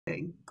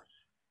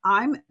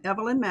I'm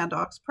Evelyn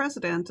Maddox,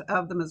 president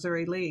of the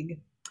Missouri League.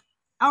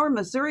 Our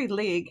Missouri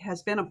League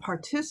has been a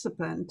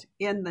participant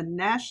in the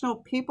National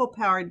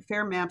People-Powered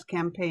Fair Maps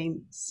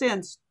campaign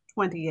since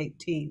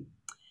 2018.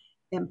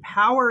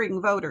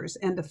 Empowering voters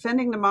and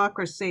defending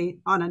democracy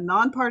on a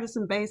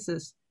nonpartisan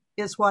basis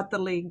is what the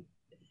League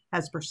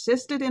has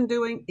persisted in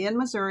doing in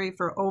Missouri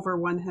for over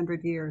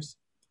 100 years.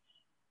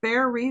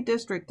 Fair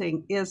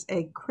redistricting is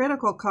a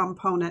critical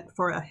component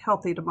for a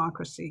healthy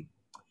democracy.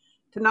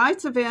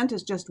 Tonight's event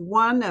is just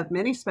one of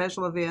many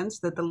special events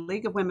that the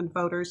League of Women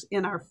Voters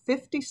in our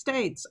 50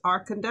 states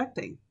are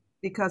conducting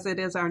because it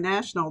is our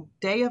national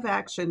day of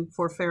action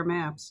for fair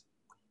maps.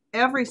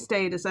 Every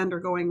state is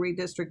undergoing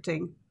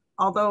redistricting,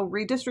 although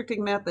redistricting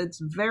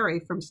methods vary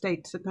from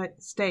state to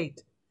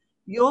state.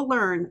 You'll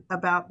learn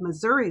about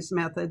Missouri's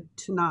method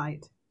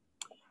tonight.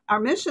 Our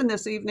mission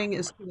this evening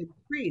is to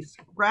increase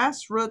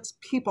grassroots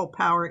people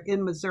power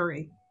in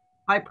Missouri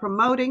by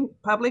promoting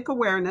public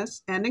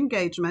awareness and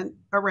engagement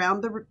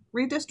around the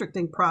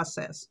redistricting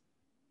process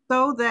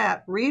so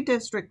that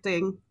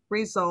redistricting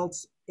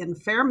results in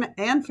fair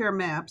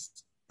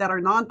maps that are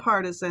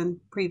nonpartisan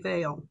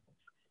prevail.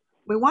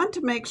 We want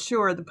to make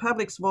sure the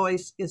public's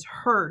voice is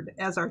heard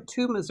as our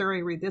two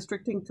Missouri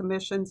redistricting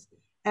commissions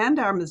and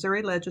our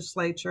Missouri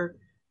legislature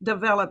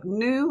develop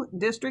new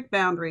district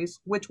boundaries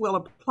which will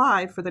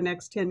apply for the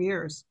next 10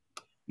 years.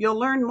 You'll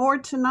learn more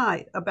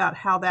tonight about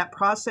how that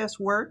process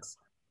works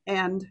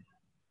and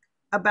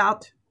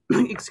about,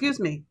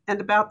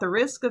 about the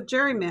risk of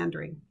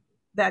gerrymandering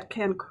that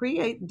can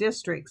create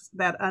districts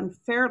that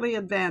unfairly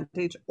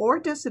advantage or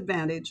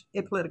disadvantage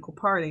a political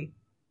party.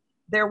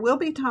 There will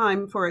be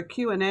time for a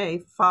Q&A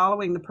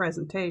following the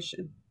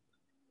presentation.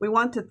 We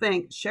want to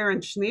thank Sharon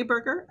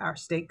Schneeberger, our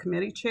state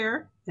committee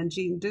chair, and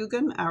Jean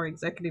Dugan, our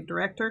executive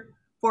director,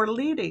 for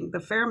leading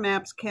the Fair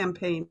Maps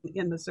campaign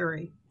in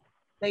Missouri.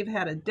 They've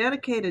had a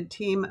dedicated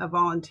team of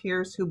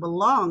volunteers who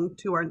belong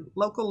to our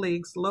local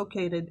leagues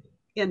located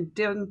in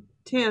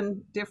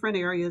 10 different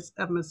areas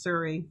of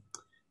Missouri.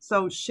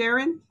 So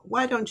Sharon,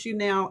 why don't you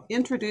now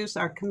introduce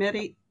our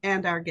committee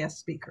and our guest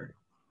speaker?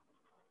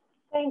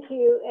 Thank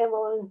you,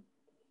 Evelyn.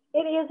 It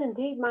is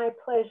indeed my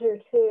pleasure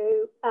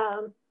to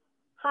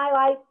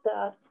highlight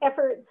the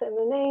efforts and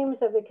the names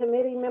of the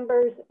committee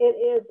members. It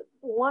is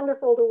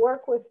wonderful to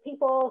work with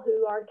people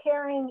who are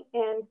caring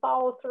and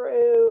follow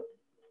through.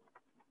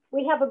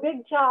 We have a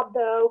big job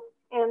though,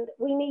 and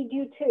we need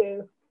you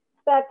too.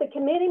 But the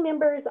committee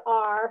members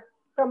are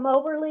from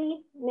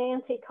Moberly,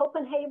 Nancy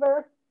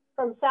Copenhaver,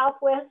 from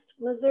Southwest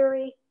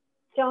Missouri,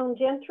 Joan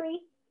Gentry,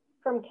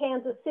 from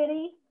Kansas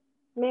City,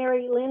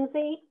 Mary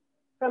Lindsay,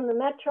 from the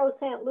Metro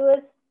St.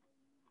 Louis,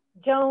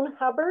 Joan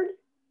Hubbard,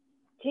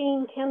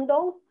 Jean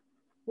Kendall,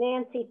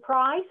 Nancy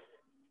Price,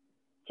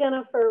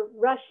 Jennifer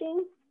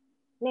Rushing,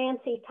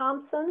 Nancy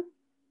Thompson,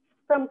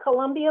 from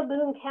Columbia,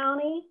 Boone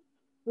County,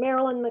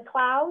 Marilyn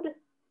McLeod,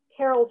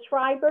 Carol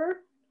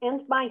Schreiber,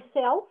 and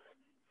myself.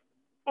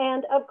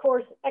 And of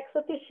course, ex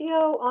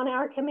officio on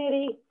our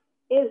committee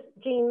is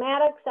Jean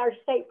Maddox, our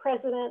state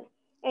president,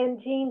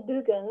 and Jean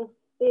Dugan,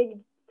 the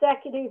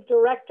executive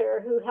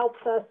director who helps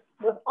us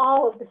with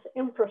all of this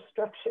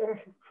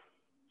infrastructure.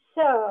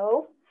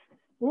 So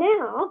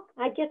now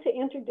I get to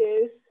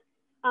introduce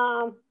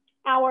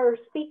our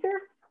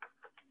speaker.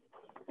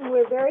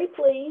 We're very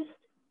pleased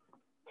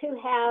to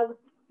have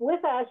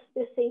with us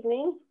this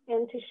evening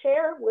and to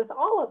share with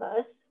all of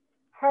us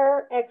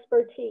her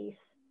expertise.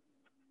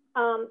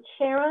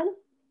 Sharon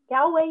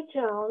Galway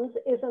Jones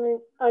is an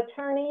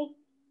attorney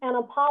and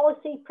a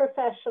policy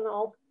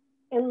professional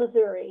in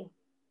Missouri.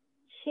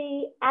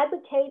 She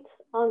advocates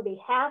on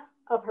behalf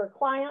of her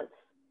clients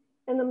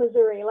in the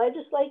Missouri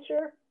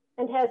legislature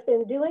and has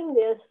been doing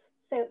this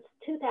since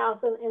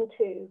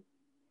 2002.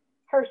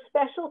 Her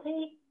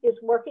specialty is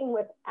working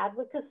with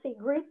advocacy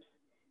groups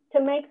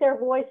to make their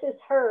voices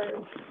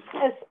heard,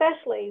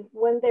 especially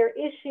when their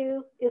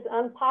issue is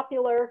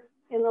unpopular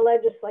in the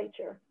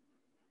legislature.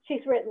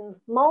 She's written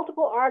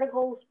multiple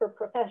articles for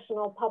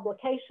professional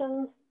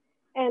publications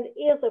and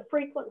is a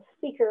frequent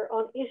speaker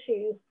on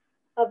issues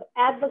of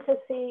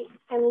advocacy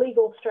and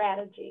legal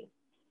strategy.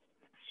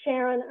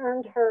 Sharon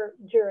earned her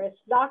Juris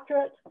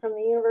Doctorate from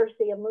the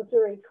University of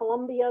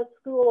Missouri-Columbia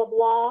School of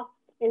Law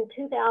in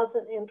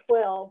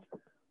 2012,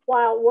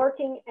 while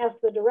working as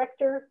the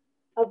Director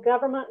of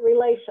Government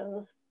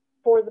Relations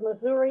for the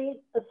Missouri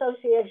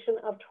Association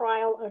of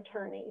Trial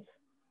Attorneys.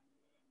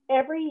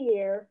 Every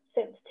year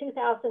since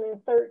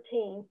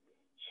 2013,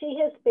 she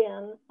has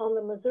been on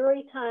the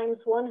Missouri Times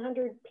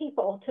 100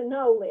 People to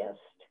Know list.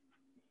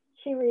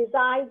 She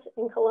resides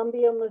in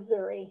Columbia,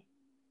 Missouri,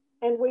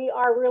 and we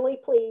are really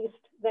pleased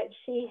that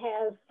she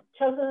has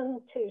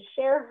chosen to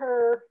share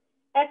her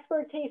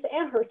expertise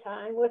and her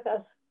time with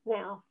us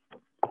now.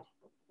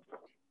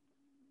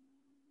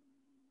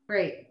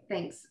 Great,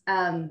 thanks.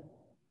 Can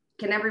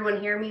everyone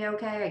hear me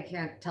okay? I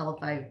can't tell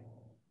if I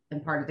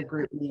am part of the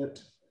group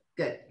mute.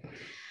 Good.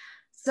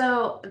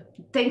 So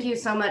thank you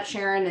so much,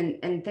 Sharon,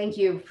 and thank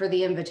you for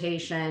the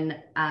invitation.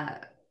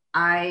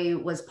 I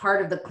was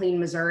part of the Clean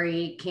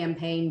Missouri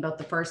campaign, both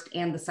the first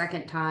and the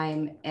second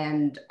time.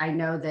 And I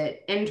know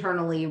that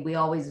internally, we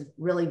always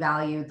really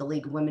value the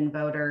League of Women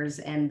Voters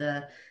and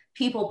the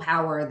people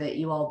power that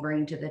you all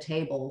bring to the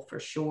table for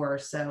sure.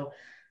 So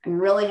I'm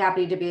really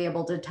happy to be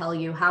able to tell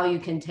you how you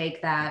can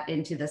take that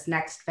into this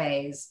next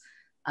phase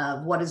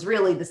of what is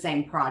really the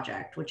same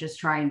project, which is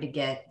trying to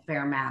get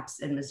fair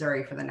maps in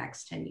Missouri for the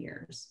next 10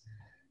 years.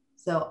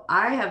 So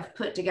I have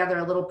put together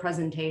a little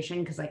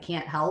presentation because I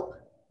can't help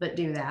but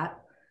do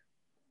that.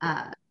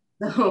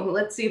 So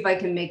let's see if I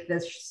can make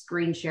this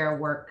screen share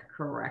work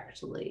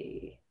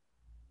correctly.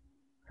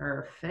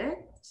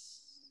 Perfect.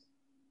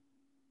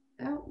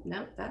 Oh,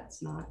 no,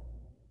 that's not.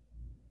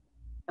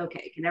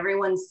 Okay, can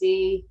everyone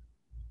see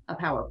a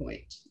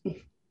PowerPoint?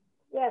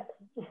 Yes.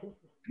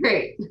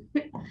 Great.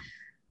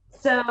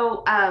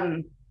 So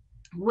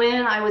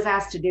when I was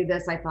asked to do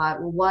this, I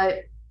thought, well,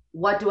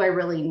 what do I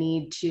really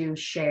need to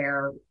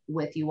share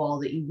with you all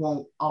that you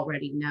won't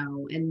already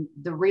know? And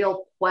the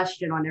real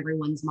question on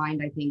everyone's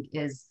mind, I think,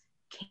 is,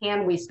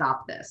 can we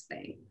stop this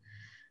thing?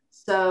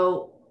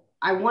 So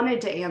I wanted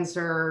to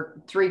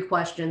answer 3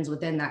 questions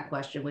within that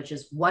question, which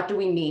is, what do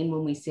we mean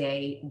when we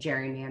say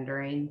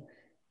gerrymandering?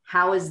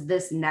 How is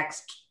this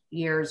next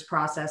year's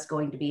process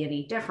going to be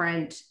any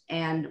different?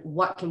 And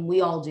what can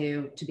we all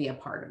do to be a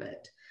part of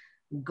it?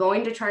 I'm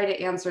going to try to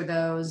answer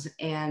those.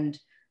 And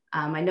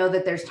I know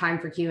that there's time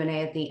for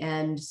Q&A at the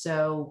end.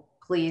 So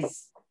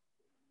please,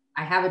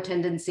 I have a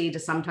tendency to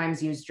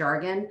sometimes use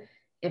jargon.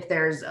 If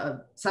there's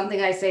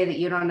something I say that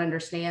you don't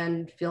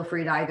understand, feel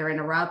free to either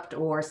interrupt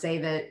or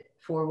save it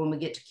for when we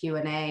get to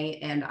Q&A,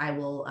 and I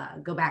will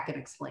go back and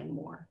explain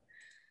more.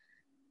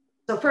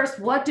 So first,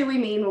 what do we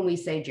mean when we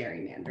say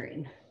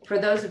gerrymandering? For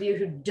those of you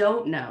who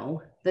don't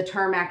know, the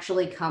term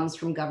actually comes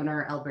from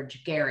Governor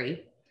Elbridge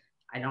Gerry.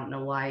 I don't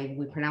know why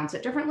we pronounce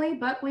it differently,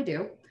 but we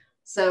do.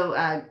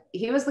 So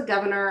he was the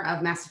governor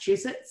of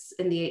Massachusetts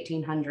in the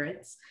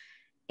 1800s.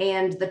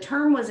 And the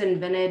term was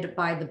invented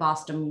by the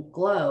Boston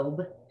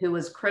Globe, who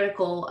was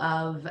critical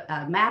of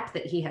a map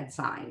that he had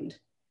signed.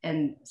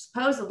 And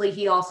supposedly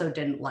he also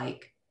didn't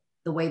like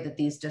the way that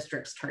these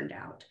districts turned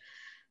out.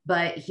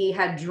 But he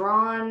had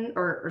drawn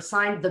or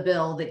signed the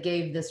bill that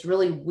gave this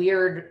really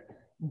weird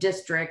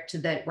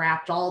district that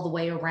wrapped all the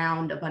way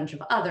around a bunch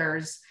of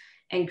others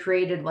and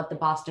created what the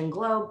Boston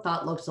Globe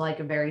thought looked like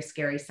a very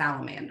scary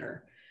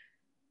salamander.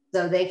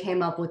 So they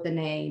came up with the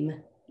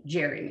name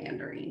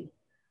gerrymandering.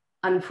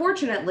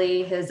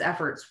 Unfortunately, his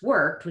efforts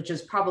worked, which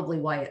is probably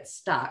why it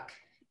stuck.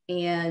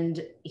 And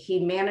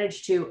he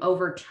managed to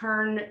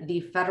overturn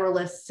the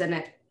Federalist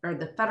Senate, or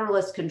the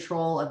Federalist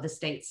control of the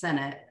state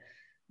Senate,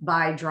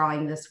 by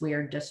drawing this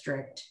weird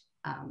district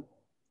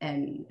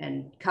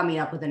and coming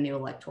up with a new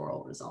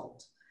electoral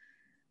result.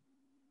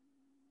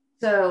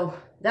 So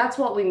that's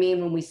what we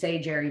mean when we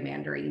say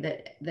gerrymandering,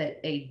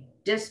 that a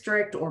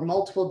district or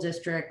multiple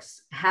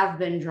districts have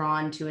been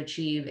drawn to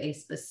achieve a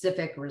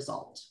specific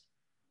result.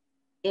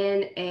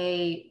 In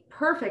a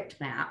perfect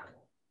map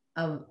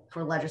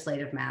for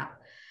legislative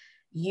map,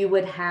 you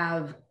would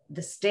have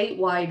the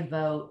statewide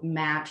vote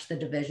match the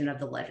division of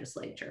the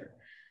legislature.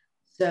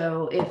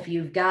 So if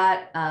you've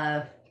got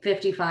a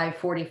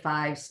 55-45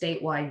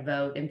 statewide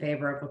vote in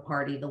favor of a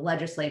party, the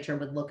legislature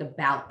would look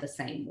about the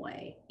same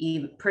way,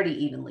 pretty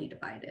evenly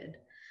divided.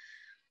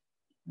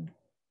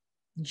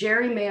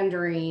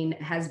 Gerrymandering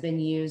has been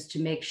used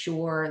to make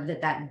sure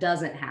that that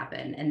doesn't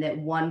happen and that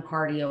one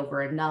party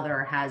over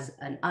another has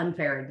an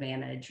unfair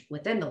advantage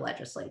within the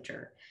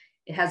legislature.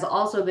 It has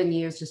also been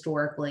used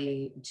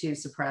historically to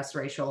suppress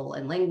racial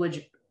and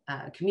language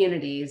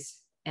communities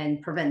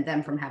and prevent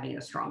them from having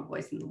a strong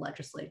voice in the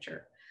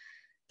legislature.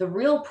 The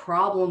real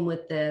problem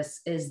with this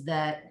is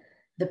that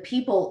the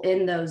people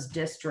in those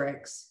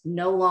districts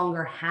no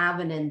longer have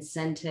an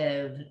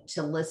incentive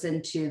to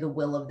listen to the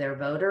will of their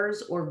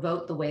voters or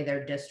vote the way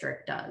their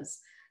district does.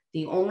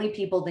 The only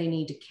people they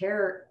need to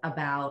care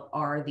about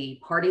are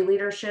the party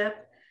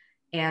leadership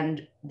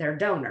and their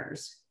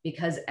donors,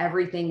 because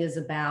everything is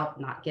about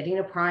not getting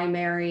a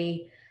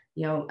primary,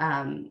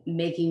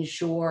 making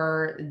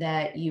sure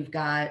that you've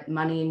got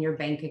money in your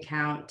bank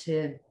account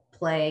to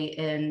play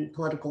in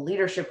political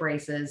leadership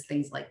races,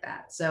 things like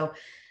that. So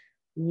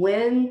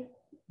when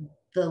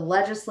the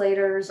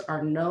legislators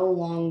are no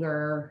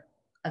longer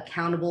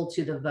accountable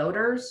to the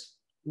voters,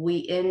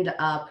 we end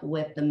up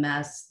with the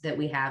mess that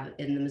we have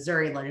in the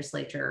Missouri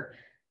legislature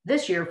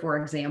this year,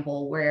 for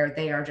example, where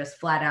they are just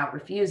flat out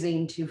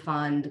refusing to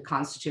fund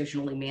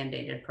constitutionally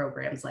mandated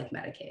programs like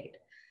Medicaid.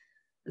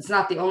 It's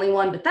not the only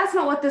one, but that's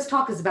not what this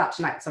talk is about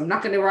tonight. So I'm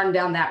not going to run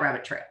down that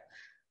rabbit trail.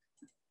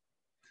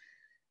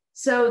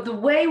 So the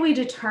way we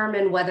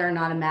determine whether or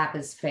not a map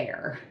is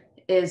fair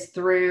is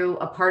through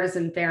a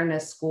partisan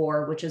fairness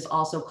score, which is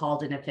also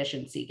called an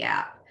efficiency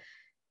gap.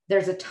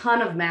 There's a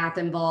ton of math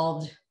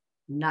involved.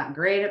 I'm not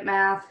great at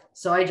math,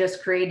 so I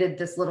just created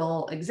this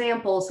little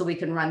example so we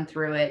can run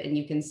through it and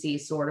you can see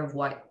sort of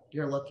what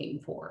you're looking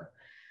for.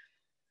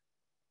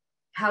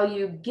 How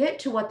you get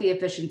to what the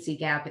efficiency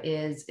gap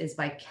is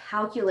by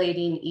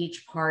calculating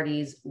each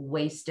party's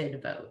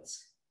wasted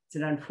votes. It's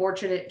an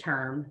unfortunate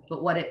term,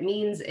 but what it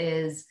means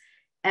is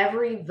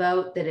every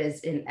vote that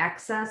is in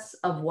excess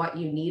of what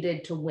you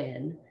needed to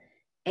win,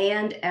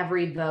 and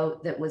every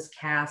vote that was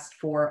cast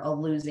for a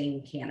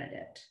losing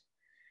candidate.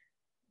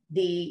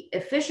 The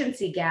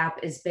efficiency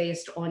gap is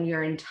based on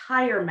your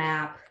entire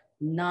map,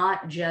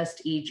 not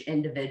just each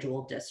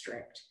individual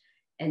district.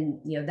 And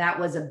that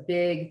was a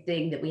big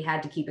thing that we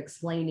had to keep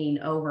explaining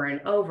over and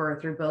over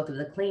through both of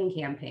the clean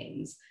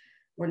campaigns.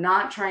 We're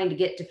not trying to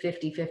get to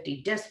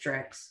 50-50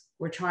 districts.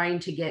 We're trying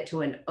to get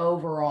to an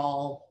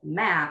overall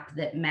map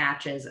that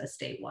matches a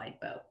statewide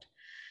vote.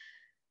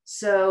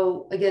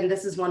 So again,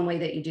 this is one way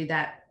that you do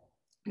that.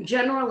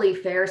 Generally,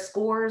 fair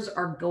scores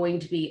are going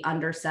to be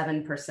under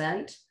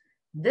 7%.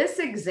 This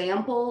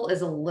example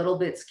is a little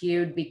bit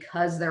skewed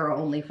because there are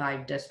only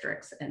 5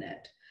 districts in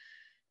it.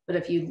 But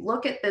if you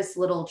look at this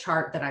little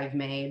chart that I've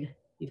made,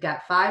 you've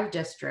got 5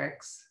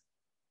 districts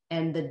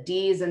and the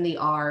D's and the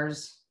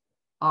R's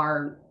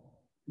are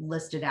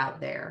listed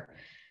out there.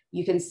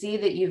 You can see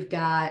that you've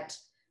got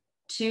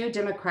 2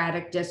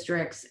 Democratic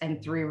districts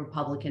and 3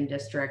 Republican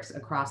districts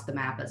across the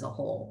map as a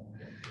whole.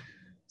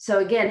 So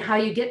again, how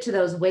you get to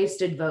those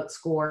wasted vote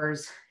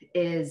scores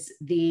is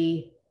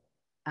the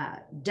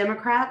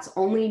Democrats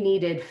only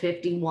needed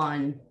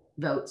 51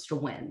 votes to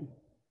win.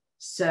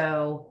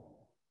 So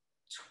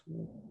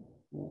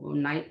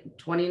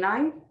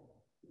 29?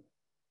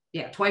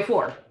 Yeah,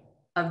 24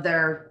 of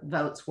their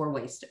votes were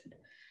wasted.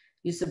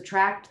 You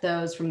subtract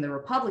those from the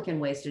Republican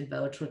wasted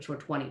votes, which were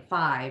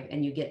 25,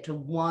 and you get to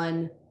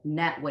 1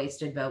 net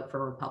wasted vote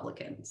for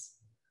Republicans.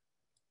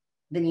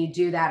 Then you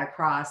do that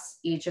across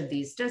each of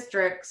these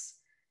districts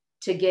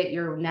to get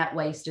your net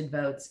wasted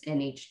votes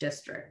in each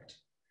district.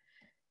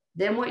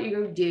 Then what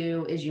you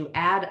do is you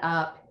add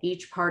up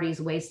each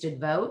party's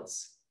wasted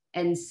votes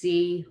and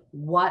see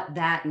what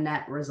that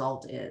net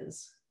result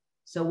is.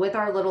 So with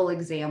our little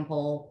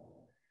example,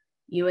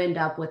 you end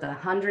up with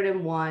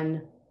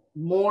 101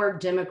 more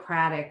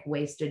Democratic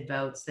wasted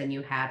votes than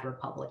you had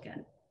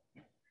Republican.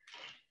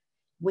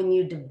 When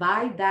you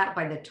divide that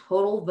by the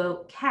total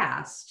vote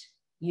cast,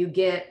 you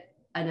get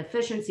an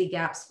efficiency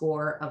gap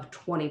score of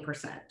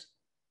 20%,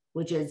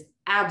 which is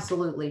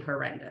absolutely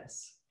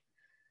horrendous.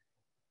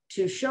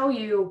 To show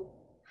you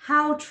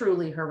how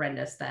truly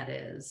horrendous that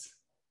is,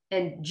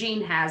 and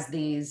Jean has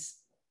these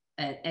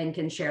and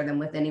can share them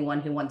with anyone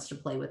who wants to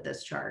play with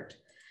this chart,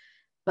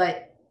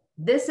 but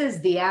this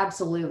is the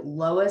absolute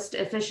lowest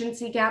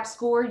efficiency gap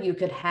score you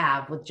could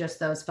have with just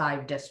those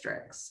 5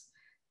 districts.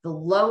 The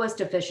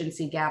lowest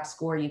efficiency gap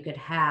score you could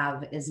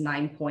have is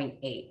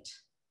 9.8.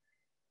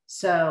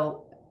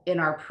 So in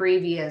our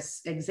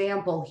previous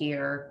example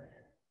here,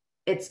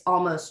 it's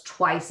almost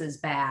twice as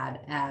bad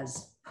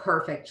as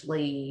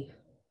perfectly,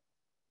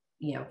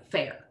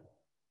 fair.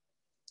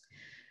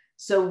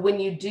 So when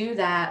you do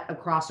that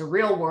across a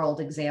real world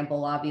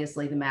example,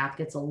 obviously the math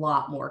gets a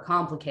lot more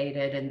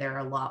complicated and there are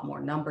a lot more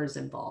numbers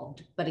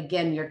involved. But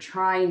again, you're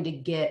trying to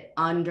get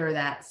under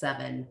that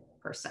 7%.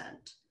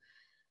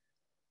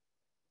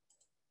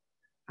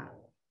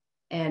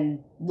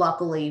 And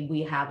luckily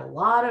we have a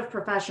lot of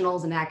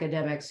professionals and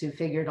academics who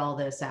figured all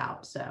this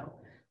out. So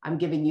I'm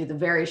giving you the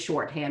very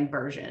shorthand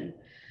version.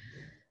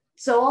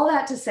 So all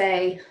that to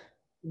say,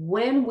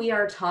 when we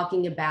are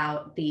talking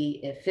about the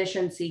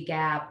efficiency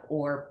gap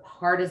or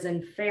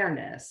partisan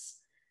fairness,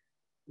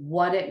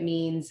 what it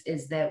means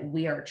is that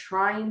we are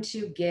trying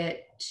to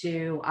get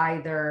to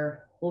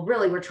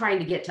we're trying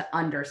to get to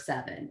under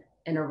 7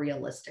 in a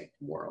realistic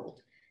world.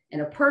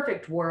 In a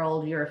perfect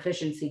world, your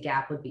efficiency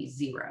gap would be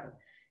 0.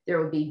 There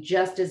would be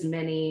just as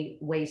many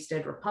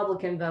wasted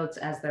Republican votes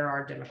as there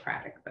are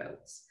Democratic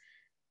votes.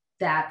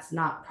 That's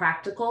not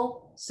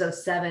practical, so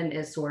 7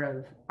 is sort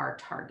of our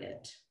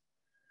target.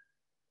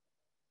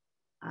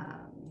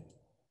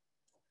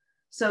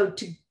 So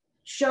to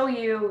show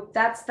you,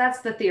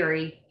 that's the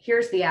theory.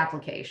 Here's the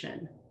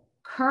application.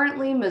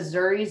 Currently,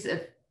 Missouri's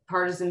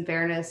partisan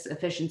fairness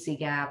efficiency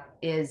gap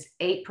is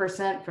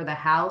 8% for the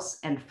House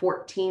and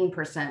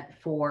 14%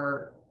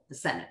 for the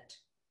Senate,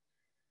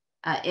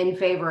 in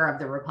favor of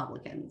the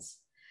Republicans.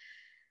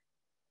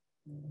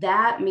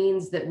 That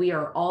means that we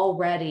are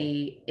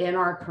already in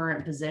our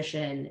current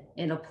position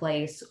in a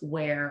place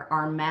where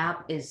our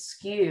map is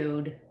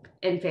skewed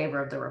in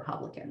favor of the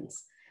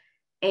Republicans.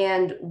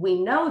 And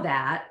we know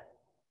that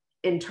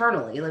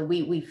internally, like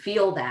we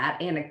feel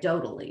that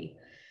anecdotally.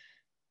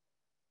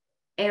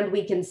 And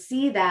we can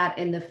see that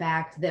in the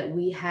fact that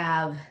we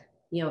have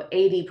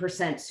 80%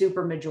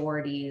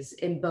 supermajorities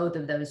in both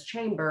of those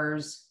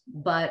chambers,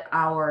 but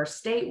our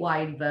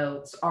statewide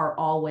votes are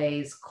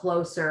always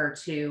closer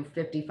to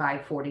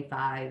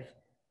 55-45,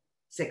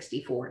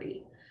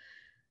 60-40.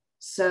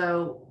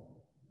 So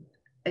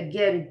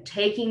again,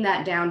 taking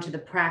that down to the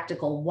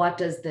practical, what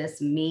does this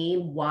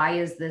mean? Why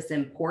is this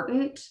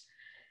important?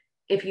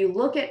 If you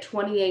look at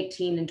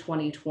 2018 and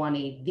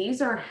 2020,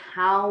 these are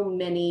how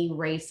many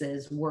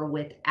races were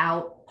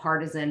without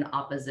partisan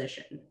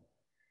opposition.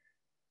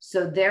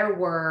 So there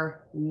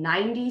were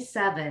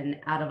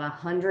 97 out of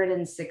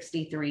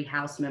 163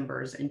 House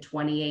members in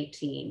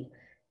 2018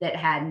 that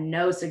had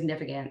no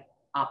significant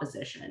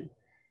opposition,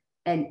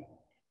 and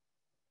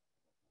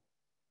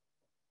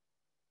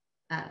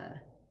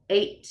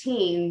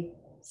 18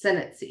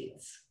 Senate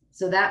seats.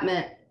 So that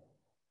meant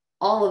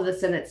all of the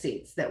Senate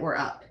seats that were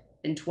up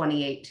in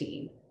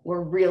 2018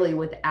 were really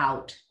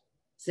without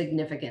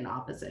significant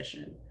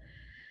opposition.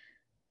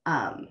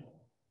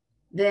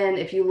 Then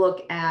if you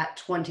look at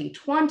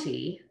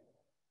 2020,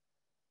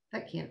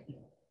 that can't,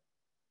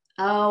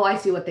 oh, I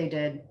see what they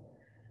did.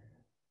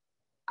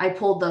 I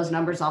pulled those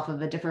numbers off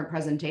of a different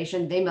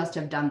presentation. They must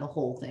have done the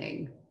whole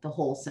thing, the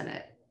whole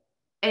Senate.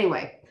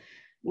 Anyway,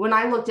 when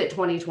I looked at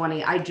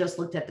 2020, I just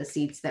looked at the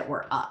seats that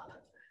were up.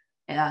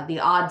 The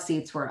odd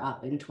seats were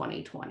up in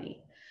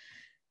 2020.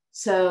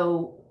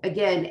 So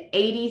again,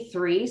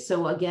 83,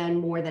 so again,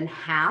 more than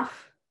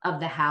half of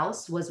the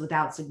House was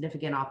without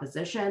significant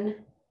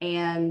opposition,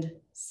 and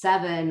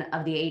 7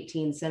 of the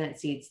 18 Senate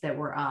seats that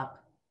were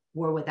up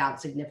were without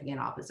significant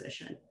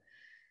opposition.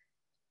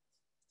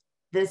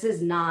 This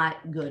is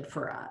not good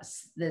for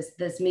us.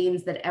 This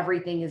means that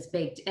everything is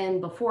baked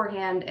in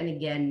beforehand. And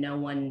again, no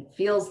one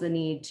feels the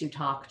need to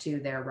talk to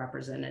their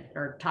representative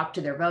or talk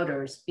to their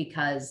voters,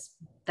 because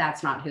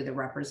that's not who they're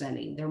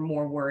representing. They're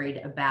more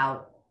worried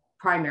about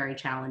primary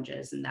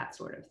challenges and that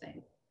sort of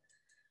thing.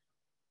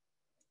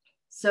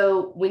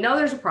 So we know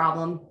there's a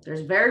problem.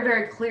 There's very,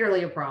 very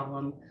clearly a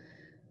problem.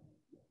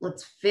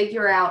 Let's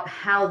figure out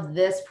how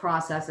this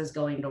process is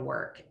going to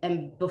work.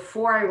 And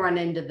before I run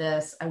into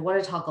this, I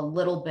want to talk a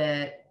little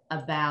bit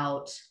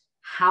about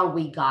how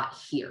we got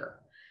here.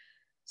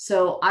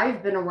 So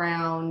I've been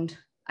around,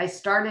 I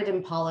started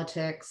in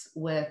politics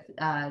with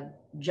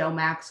Joe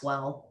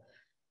Maxwell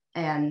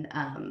and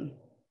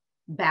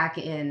back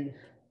in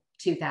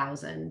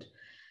 2000.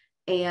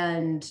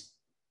 And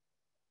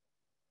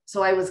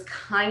so I was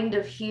kind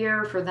of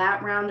here for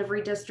that round of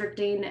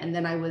redistricting, and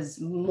then I was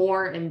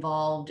more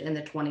involved in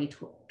the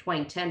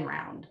 2010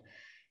 round.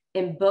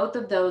 In both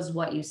of those,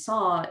 what you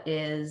saw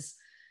is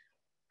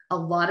a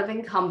lot of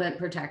incumbent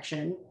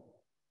protection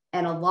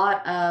and a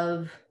lot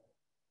of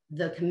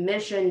the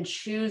commission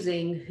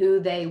choosing who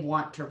they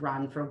want to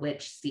run for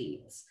which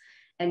seats,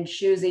 and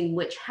choosing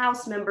which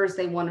House members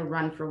they want to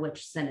run for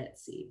which Senate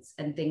seats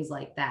and things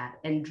like that.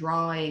 And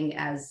drawing,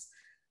 as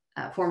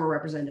former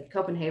Representative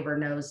Copenhaver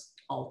knows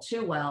all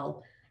too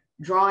well,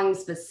 drawing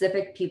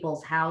specific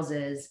people's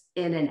houses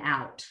in and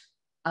out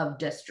of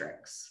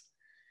districts.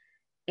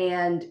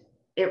 And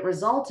it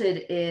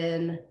resulted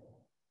in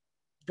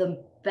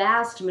the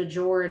vast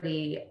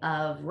majority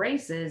of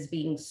races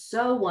being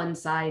so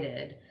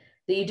one-sided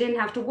that you didn't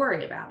have to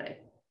worry about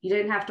it. You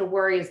didn't have to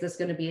worry, is this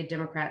going to be a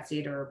Democrat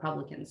seat or a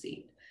Republican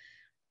seat?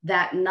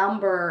 That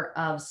number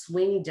of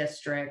swing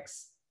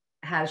districts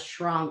has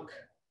shrunk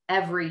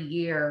every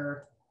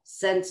year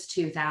since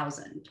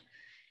 2000.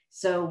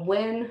 So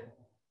when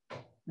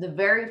the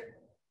very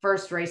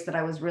first race that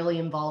I was really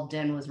involved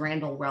in was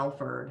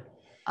Randall-Relford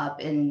up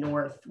in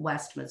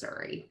Northwest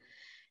Missouri.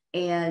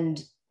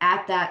 And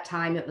at that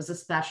time, it was a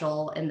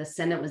special, and the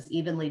Senate was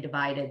evenly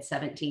divided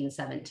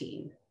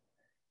 17-17.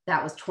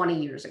 That was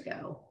 20 years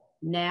ago.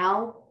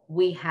 Now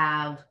we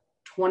have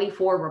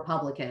 24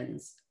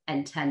 Republicans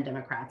and 10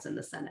 Democrats in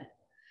the Senate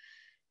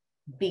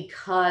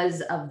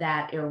because of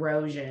that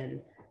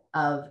erosion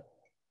of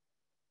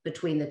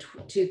between the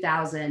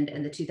 2000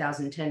 and the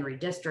 2010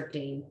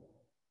 redistricting,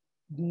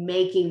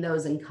 making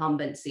those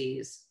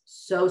incumbencies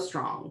so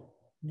strong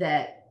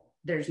that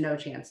there's no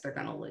chance they're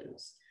going to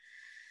lose.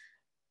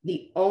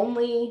 The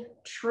only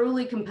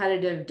truly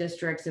competitive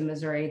districts in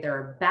Missouri, there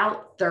are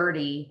about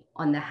 30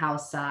 on the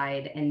House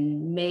side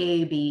and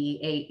maybe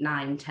 8,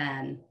 9,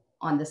 10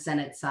 on the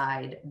Senate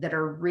side that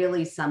are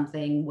really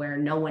something where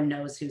no one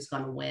knows who's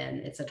going to win.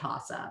 It's a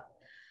toss-up.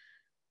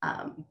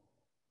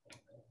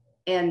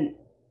 And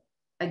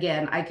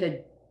again, I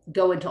could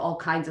go into all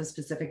kinds of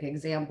specific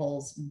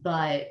examples,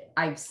 but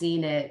I've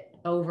seen it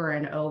over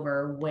and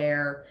over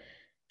where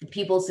the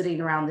people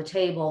sitting around the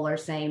table are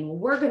saying, well,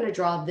 we're going to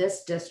draw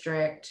this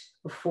district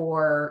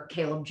for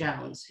Caleb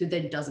Jones, who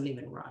then doesn't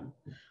even run.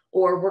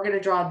 Or we're going to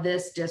draw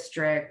this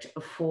district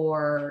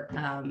for,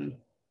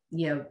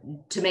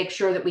 to make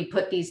sure that we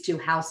put these two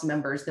House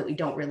members that we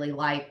don't really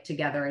like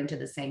together into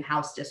the same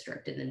House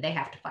district, and then they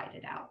have to fight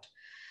it out.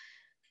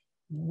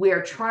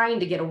 We're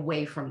trying to get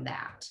away from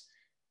that.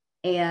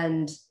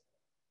 And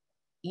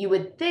you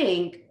would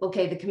think,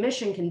 okay, the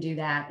commission can do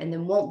that, and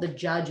then won't the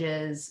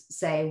judges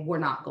say, we're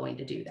not going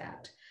to do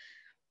that?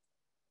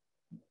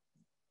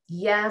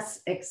 Yes,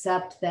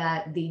 except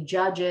that the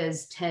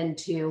judges tend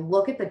to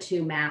look at the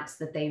two maps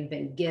that they've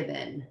been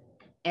given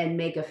and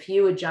make a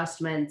few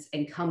adjustments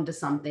and come to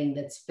something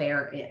that's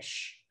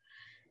fair-ish.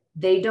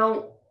 They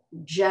don't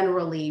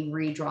generally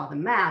redraw the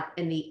map,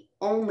 and the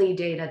only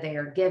data they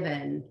are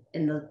given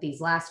in these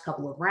last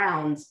couple of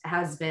rounds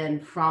has been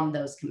from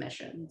those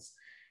commissions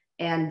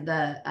and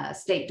the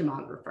state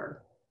demographer.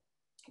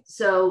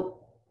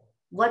 So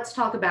let's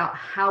talk about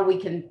how we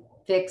can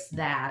fix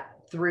that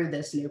through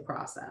this new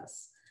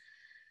process.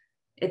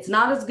 It's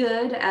not as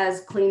good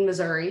as Clean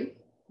Missouri,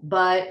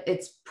 but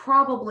it's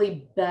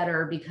probably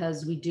better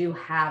because we do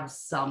have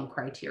some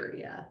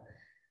criteria.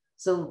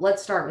 So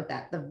let's start with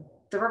that. The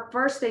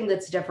first thing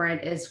that's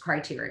different is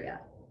criteria.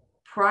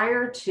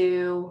 Prior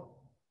to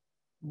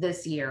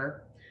this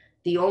year,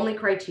 the only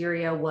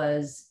criteria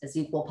was as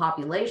equal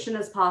population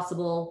as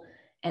possible,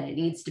 and it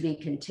needs to be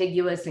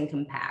contiguous and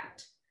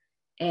compact.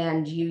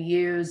 And you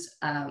use,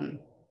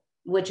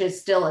 which is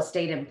still a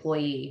state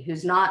employee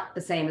who's not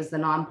the same as the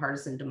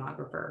nonpartisan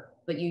demographer,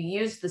 but you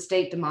use the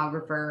state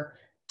demographer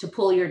to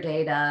pull your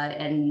data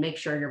and make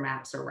sure your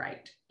maps are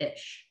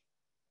right-ish.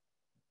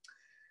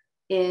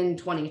 In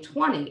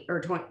 2020,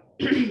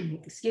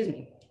 excuse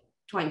me,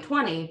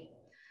 2020,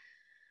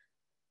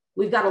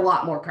 we've got a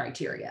lot more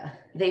criteria.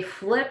 They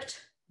flipped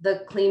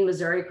the Clean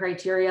Missouri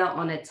criteria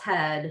on its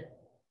head,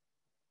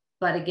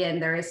 but again,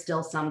 there is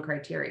still some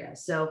criteria.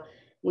 So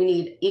we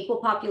need equal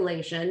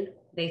population.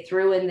 They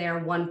threw in there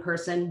one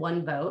person,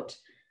 one vote,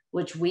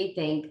 which we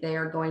think they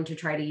are going to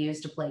try to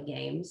use to play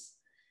games.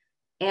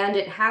 And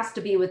it has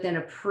to be within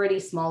a pretty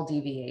small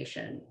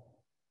deviation.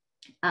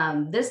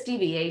 This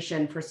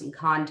deviation, for some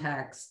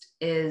context,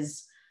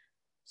 is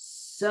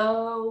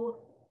so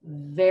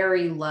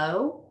very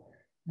low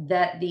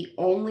that the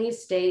only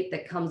state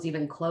that comes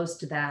even close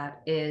to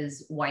that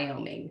is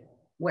Wyoming,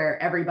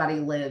 where everybody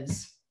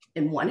lives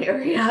in one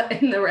area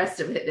and the rest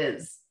of it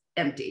is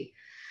empty.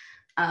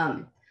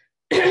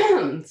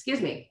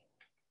 Excuse me.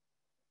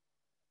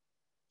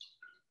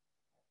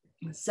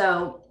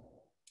 So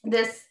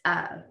this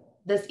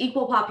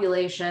equal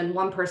population,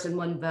 one person,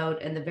 one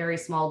vote, and the very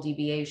small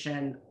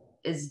deviation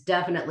is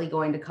definitely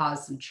going to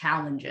cause some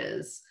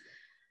challenges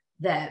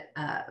that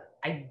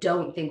I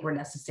don't think were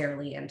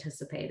necessarily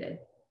anticipated,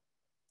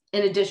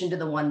 in addition to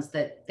the ones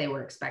that they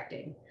were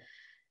expecting.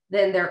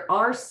 Then there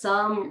are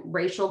some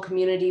racial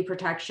community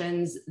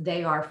protections.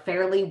 They are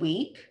fairly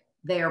weak.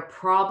 They are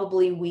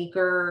probably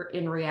weaker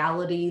in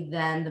reality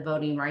than the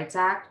Voting Rights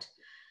Act.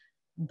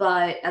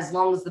 But as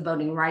long as the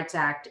Voting Rights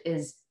Act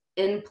is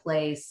in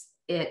place,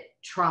 it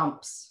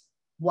trumps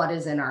what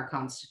is in our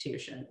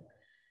Constitution.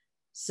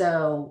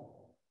 So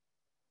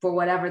for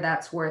whatever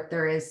that's worth,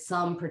 there is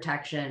some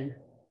protection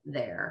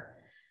there.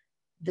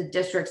 The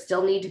districts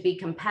still need to be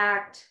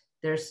compact.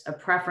 There's a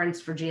preference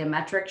for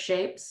geometric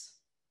shapes.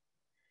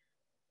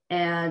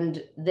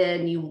 And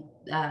then you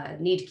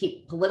need to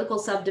keep political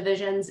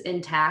subdivisions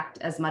intact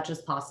as much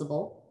as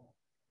possible.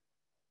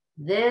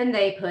 Then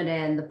they put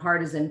in the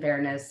partisan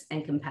fairness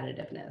and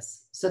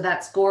competitiveness. So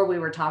that score we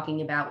were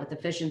talking about with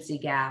efficiency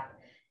gap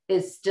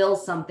is still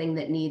something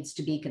that needs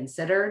to be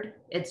considered.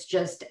 It's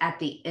just at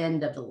the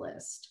end of the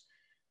list.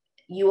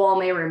 You all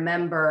may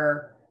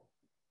remember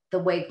the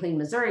way Clean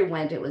Missouri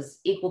went. It was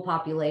equal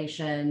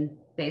population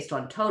based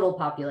on total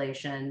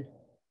population,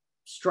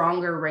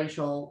 stronger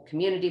racial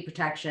community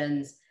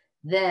protections,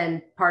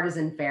 then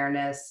partisan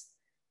fairness,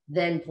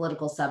 then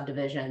political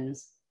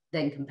subdivisions,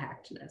 then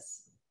compactness.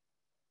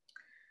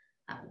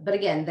 But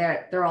again,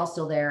 they're all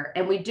still there.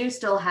 And we do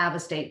still have a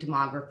state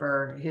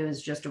demographer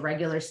who's just a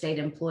regular state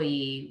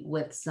employee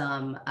with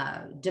some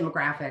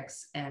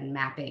demographics and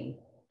mapping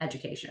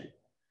education.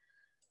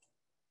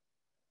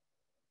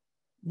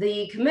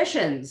 The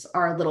commissions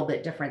are a little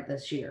bit different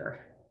this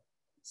year.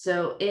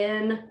 So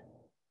in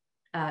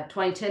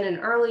 2010 and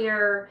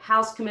earlier,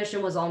 House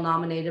Commission was all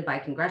nominated by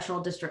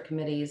congressional district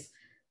committees.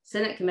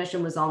 Senate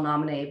Commission was all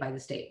nominated by the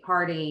state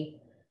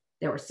party.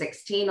 There were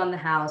 16 on the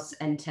House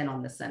and 10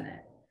 on the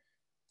Senate.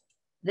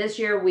 This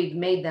year, we've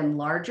made them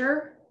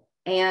larger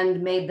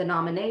and made the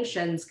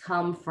nominations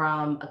come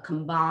from a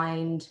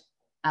combined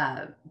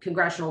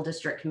congressional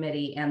district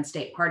committee and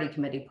state party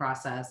committee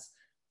process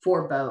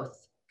for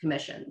both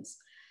commissions.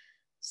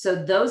 So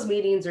those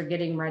meetings are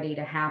getting ready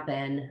to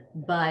happen,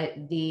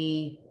 but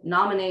the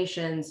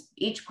nominations,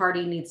 each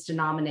party needs to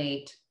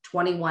nominate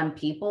 21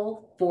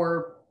 people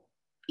for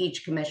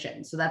each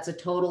commission. So that's a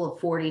total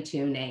of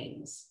 42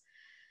 names.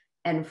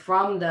 And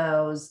from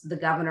those, the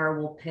governor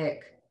will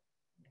pick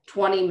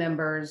 20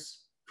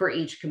 members for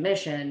each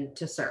commission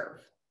to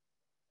serve.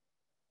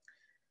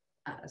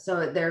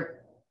 So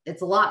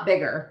it's a lot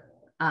bigger,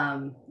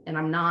 and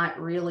I'm not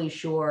really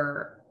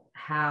sure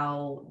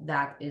how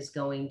that is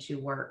going to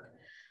work.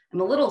 I'm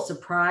a little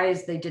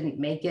surprised they didn't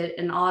make it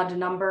an odd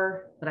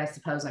number, but I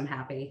suppose I'm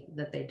happy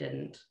that they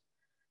didn't,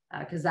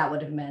 because that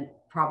would have meant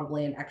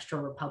probably an extra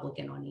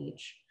Republican on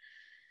each.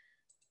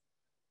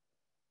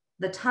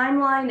 The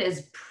timeline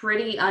is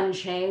pretty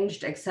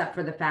unchanged, except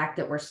for the fact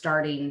that we're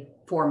starting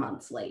 4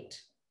 months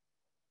late.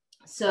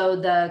 So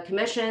the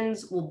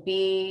commissions will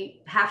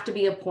have to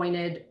be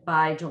appointed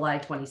by July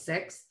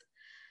 26th.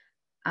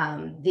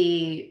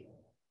 The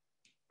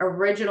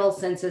original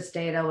census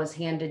data was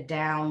handed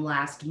down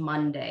last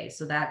Monday,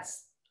 so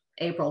that's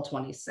April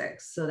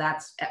 26th. So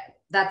that's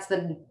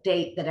the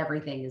date that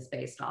everything is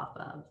based off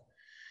of.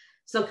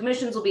 So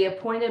commissions will be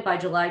appointed by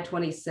July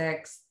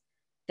 26th.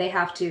 They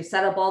have to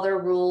set up all their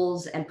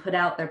rules and put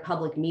out their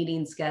public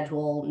meeting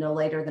schedule no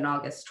later than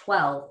August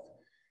 12th.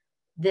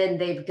 Then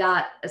they've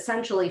got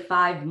essentially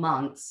 5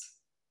 months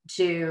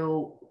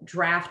to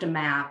draft a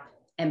map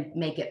and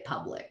make it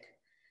public.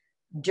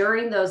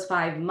 During those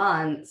 5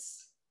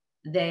 months,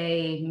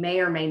 they may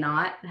or may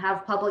not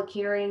have public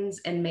hearings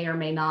and may or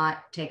may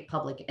not take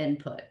public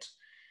input.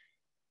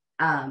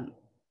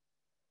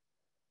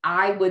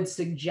 I would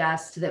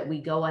suggest that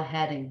we go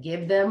ahead and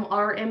give them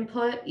our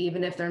input,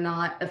 even if they're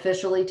not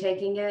officially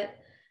taking it.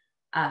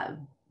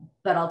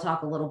 But I'll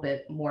talk a little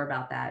bit more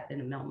about that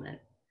in a moment.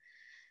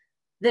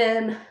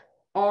 Then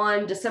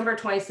on December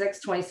 26th,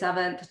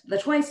 27th, the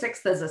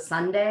 26th is a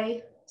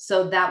Sunday,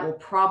 so that will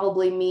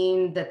probably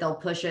mean that they'll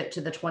push it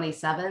to the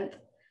 27th.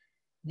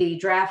 The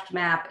draft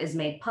map is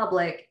made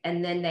public,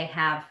 and then they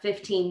have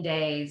 15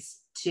 days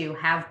to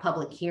have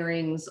public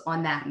hearings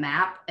on that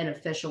map and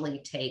officially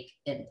take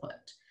input.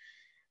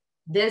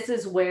 This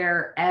is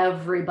where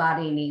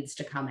everybody needs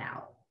to come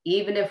out.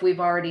 Even if we've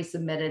already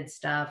submitted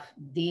stuff,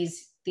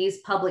 these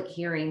public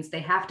hearings, they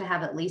have to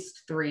have at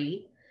least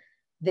 3.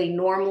 They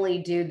normally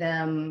do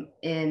them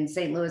in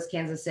St. Louis,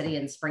 Kansas City,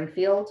 and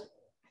Springfield.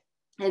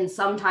 And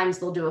sometimes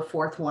they'll do a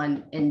 4th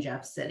one in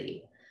Jeff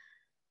City.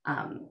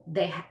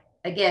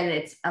 Again,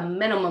 it's a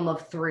minimum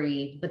of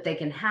 3, but they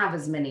can have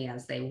as many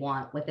as they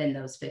want within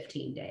those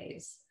 15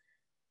 days.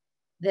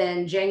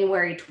 Then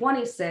January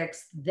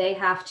 26th, they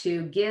have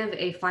to give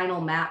a final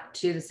map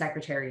to the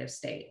Secretary of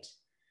State.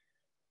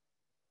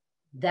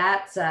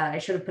 That's, I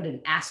should have put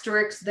an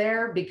asterisk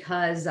there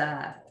because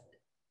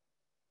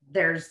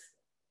there's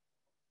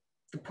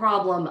the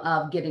problem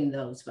of getting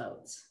those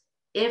votes.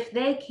 If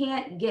they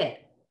can't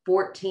get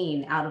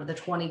 14 out of the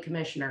 20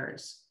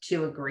 commissioners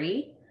to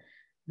agree,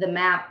 the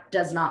map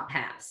does not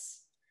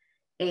pass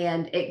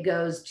and it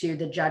goes to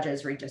the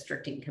Judges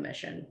Redistricting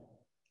Commission.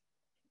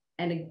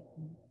 And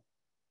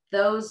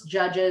those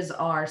judges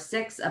are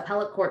 6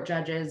 appellate court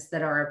judges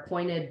that are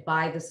appointed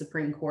by the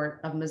Supreme Court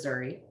of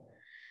Missouri.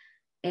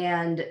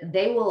 And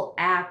they will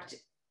act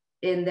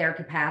in their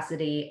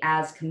capacity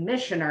as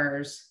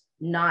commissioners,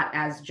 not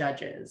as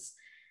judges.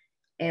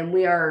 And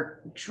we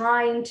are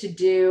trying to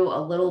do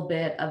a little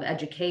bit of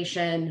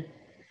education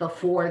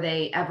before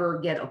they ever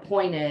get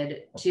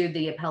appointed to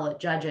the appellate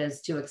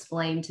judges to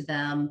explain to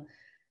them,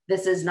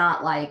 this is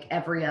not like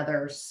every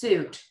other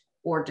suit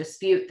or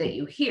dispute that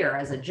you hear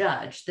as a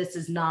judge. This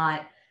is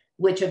not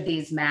which of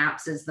these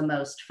maps is the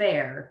most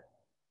fair.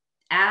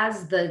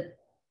 As the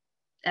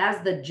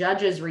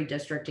Judges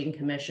Redistricting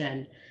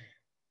Commission,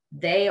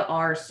 they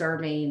are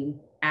serving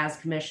as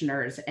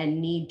commissioners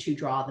and need to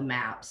draw the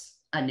maps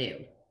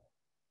anew.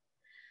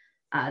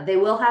 They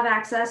will have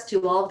access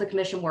to all of the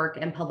commission work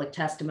and public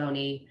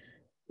testimony,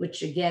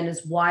 which again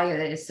is why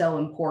it is so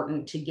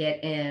important to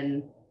get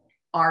in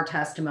our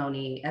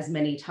testimony as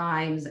many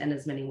times and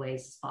as many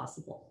ways as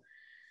possible.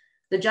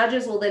 The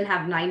judges will then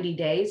have 90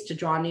 days to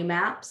draw new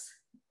maps.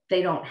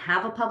 They don't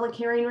have a public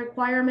hearing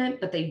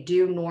requirement, but they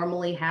do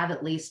normally have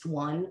at least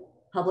 1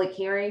 public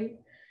hearing.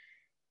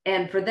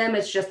 And for them,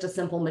 it's just a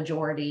simple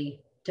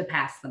majority to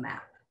pass the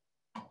map.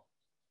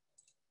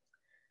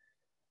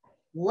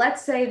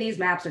 Let's say these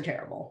maps are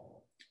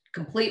terrible,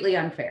 completely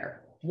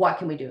unfair. What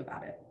can we do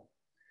about it?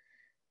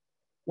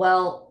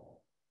 Well,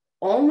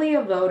 only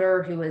a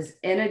voter who is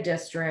in a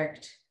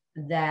district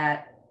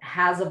that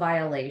has a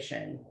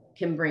violation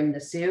can bring the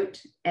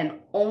suit, and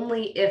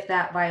only if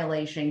that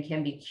violation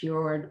can be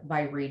cured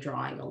by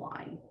redrawing a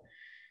line.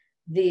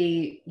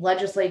 The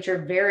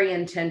legislature very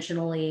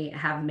intentionally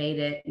have made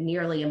it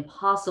nearly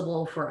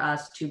impossible for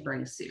us to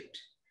bring suit.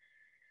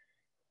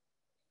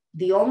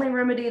 The only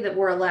remedy that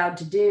we're allowed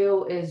to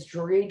do is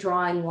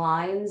redrawing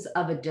lines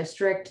of a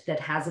district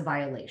that has a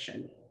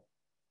violation.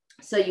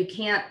 So you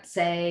can't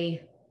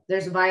say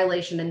there's a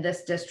violation in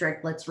this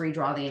district, let's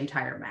redraw the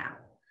entire map.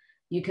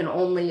 You can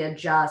only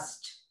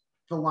adjust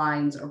the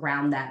lines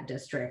around that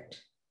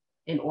district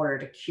in order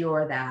to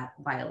cure that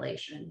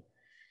violation.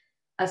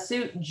 A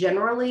suit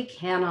generally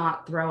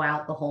cannot throw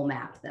out the whole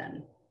map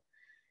then.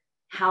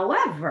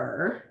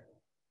 However,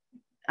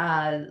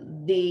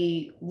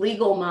 the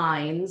legal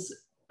minds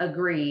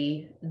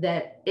agree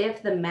that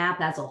if the map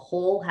as a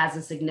whole has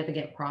a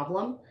significant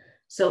problem,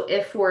 so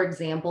if, for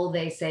example,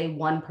 they say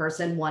 1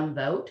 person, 1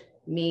 vote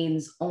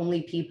means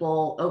only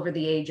people over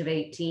the age of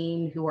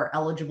 18 who are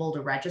eligible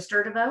to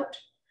register to vote,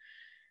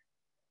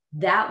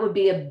 that would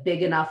be a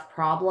big enough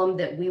problem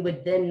that we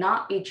would then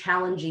not be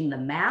challenging the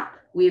map,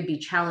 we would be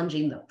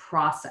challenging the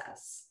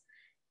process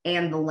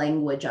and the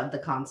language of the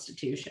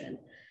Constitution.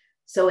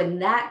 So in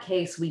that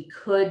case, we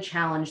could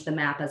challenge the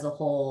map as a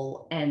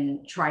whole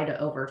and try to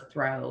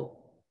overthrow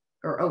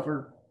or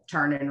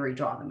overturn and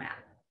redraw the map.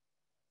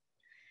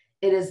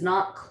 It is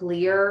not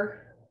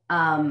clear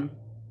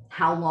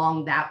how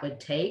long that would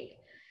take.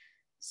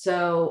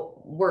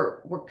 So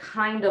we're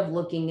kind of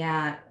looking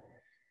at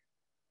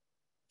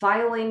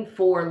filing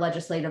for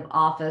legislative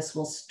office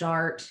will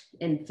start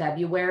in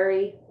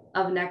February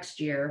of next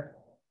year.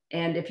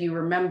 And if you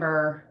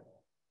remember,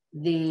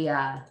 the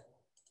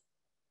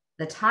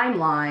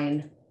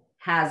timeline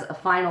has a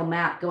final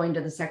map going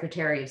to the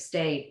Secretary of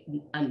State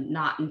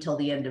not until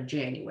the end of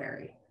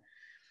January.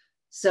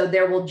 So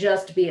there will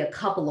just be a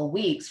couple of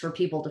weeks for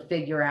people to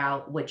figure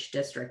out which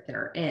district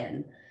they're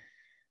in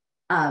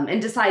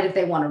and decide if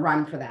they want to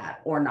run for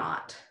that or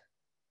not.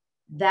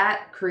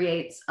 that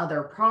creates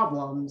other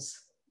problems.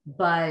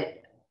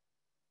 But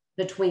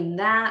between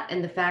that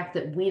and the fact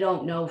that we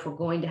don't know if we're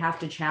going to have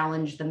to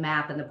challenge the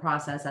map and the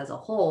process as a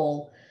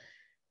whole,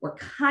 we're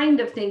kind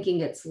of thinking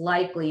it's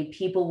likely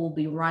people will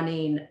be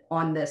running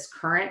on this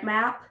current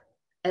map,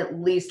 at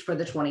least for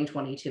the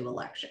 2022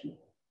 election,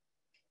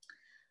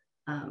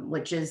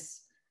 which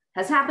has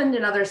happened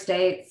in other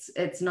states.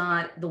 It's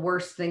not the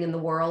worst thing in the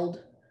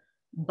world,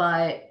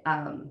 but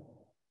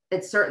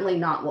it's certainly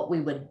not what we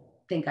would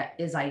think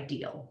is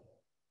ideal.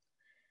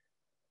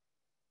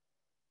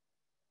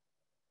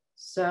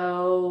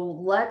 So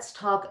let's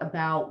talk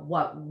about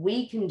what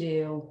we can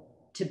do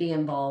to be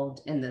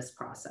involved in this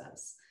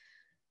process.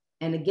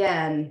 And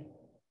again,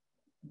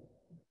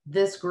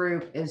 this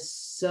group is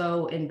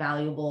so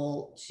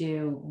invaluable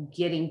to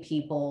getting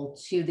people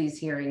to these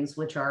hearings,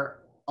 which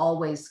are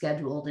always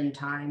scheduled in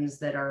times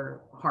that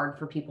are hard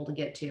for people to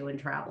get to and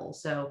travel.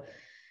 So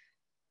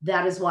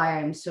that is why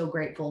I'm so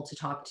grateful to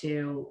talk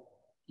to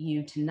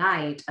you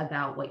tonight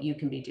about what you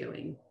can be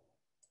doing.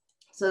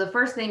 So the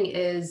first thing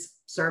is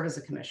serve as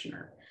a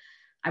commissioner.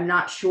 I'm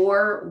not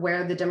sure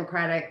where the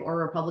Democratic or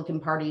Republican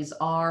parties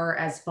are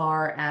as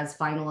far as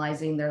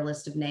finalizing their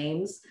list of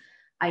names.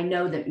 I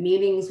know that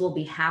meetings will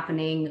be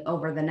happening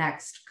over the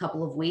next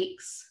couple of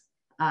weeks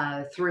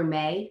through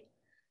May,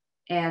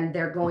 and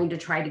they're going to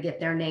try to get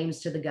their names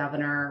to the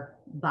governor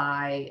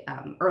by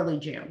early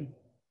June,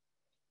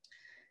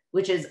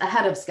 which is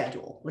ahead of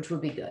schedule, which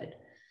would be good.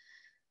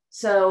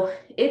 So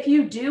if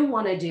you do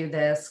want to do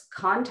this,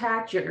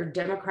 contact your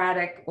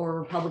Democratic or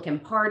Republican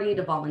party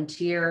to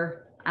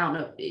volunteer. I don't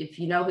know if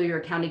you know who your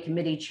county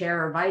committee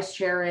chair or vice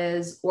chair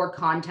is, or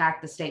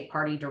contact the state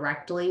party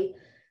directly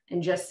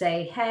and just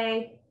say,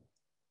 hey,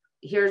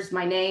 here's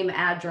my name,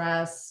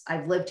 address.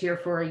 I've lived here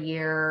for a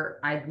year.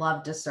 I'd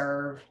love to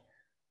serve.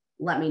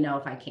 Let me know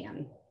if I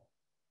can.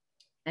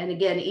 And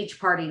again, each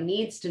party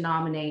needs to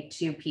nominate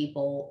 2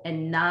 people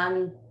and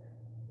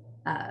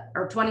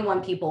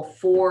 21 people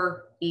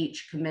for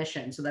each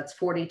commission. So that's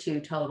 42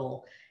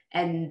 total.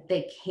 And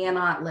they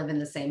cannot live in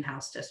the same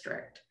House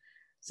district.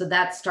 So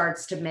that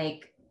starts to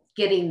make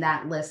getting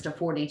that list of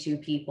 42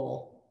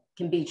 people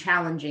can be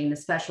challenging,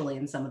 especially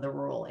in some of the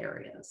rural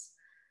areas.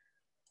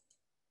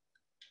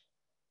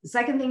 The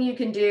second thing you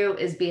can do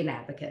is be an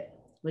advocate,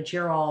 which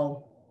you're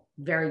all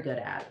very good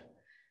at.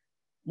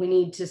 We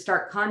need to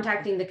start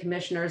contacting the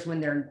commissioners when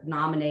they're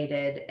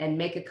nominated and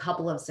make a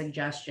couple of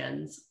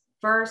suggestions.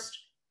 First,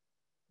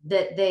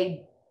 that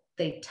they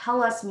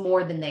tell us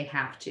more than they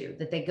have to,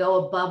 that they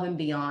go above and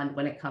beyond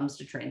when it comes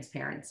to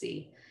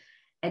transparency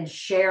and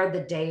share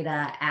the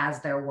data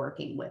as they're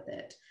working with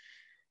it.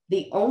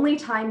 The only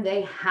time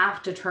they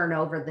have to turn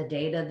over the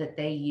data that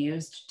they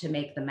used to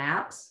make the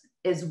maps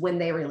is when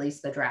they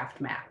release the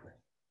draft map.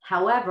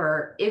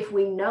 However, if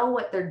we know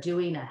what they're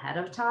doing ahead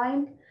of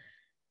time,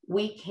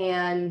 we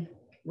can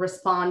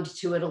respond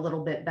to it a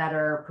little bit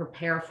better,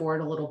 prepare for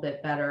it a little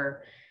bit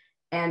better.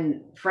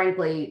 And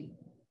frankly,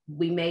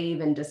 we may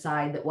even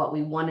decide that what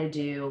we want to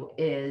do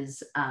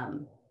is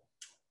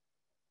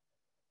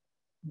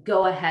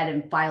go ahead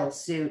and file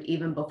suit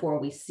even before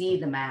we see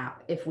the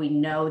map if we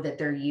know that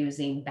they're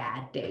using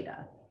bad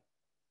data.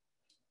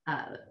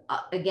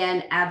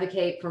 Again,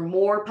 advocate for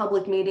more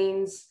public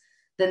meetings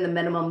than the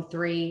minimum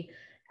 3.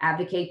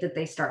 Advocate that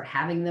they start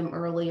having them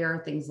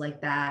earlier, things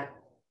like that.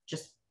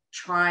 Just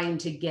trying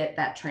to get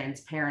that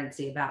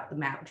transparency about the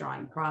map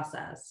drawing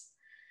process.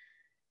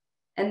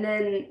 And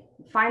then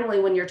finally,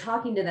 when you're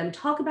talking to them,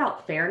 talk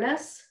about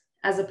fairness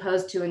as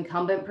opposed to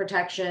incumbent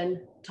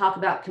protection. Talk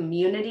about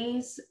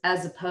communities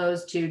as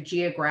opposed to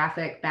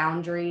geographic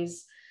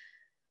boundaries.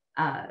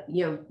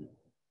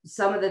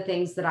 Some of the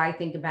things that I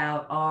think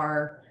about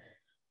are,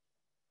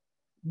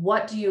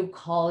 what do you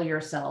call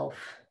yourself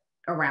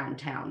around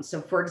town?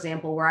 So for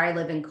example, where I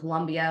live in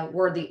Columbia,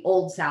 we're the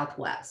Old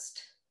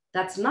Southwest.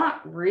 That's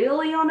not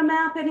really on a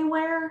map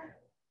anywhere,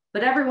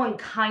 but everyone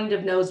kind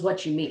of knows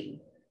what you mean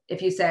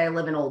if you say I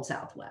live in Old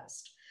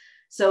Southwest.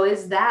 So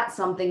is that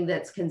something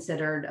that's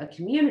considered a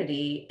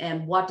community,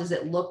 and what does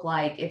it look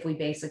like if we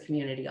base a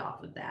community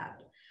off of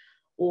that?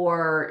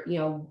 Or,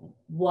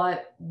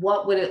 what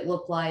would it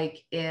look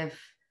like if,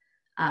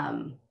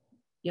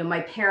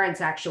 my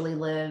parents actually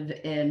live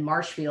in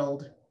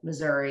Marshfield,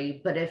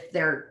 Missouri, but if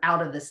they're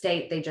out of the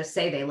state, they just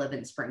say they live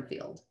in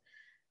Springfield.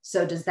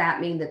 So does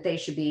that mean that they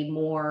should be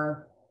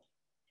more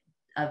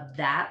of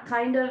that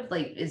kind of,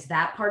 is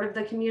that part of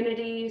the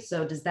community?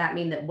 So does that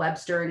mean that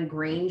Webster and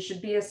Greene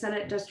should be a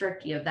Senate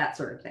district? That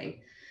sort of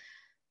thing.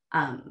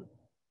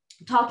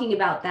 Talking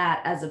about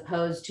that as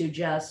opposed to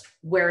just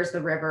where's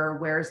the river,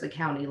 where's the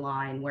county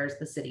line, where's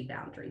the city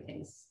boundary,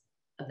 things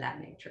of that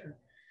nature.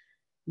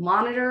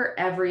 Monitor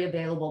every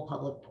available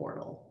public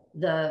portal.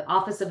 The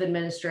Office of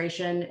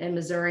Administration in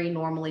Missouri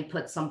normally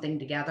puts something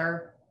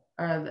together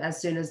as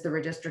soon as the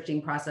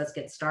redistricting process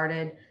gets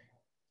started.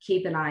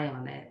 Keep an eye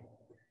on it.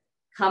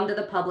 Come to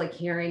the public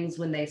hearings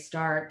when they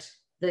start.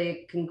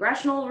 The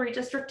congressional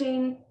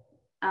redistricting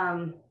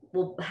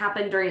will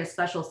happen during a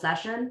special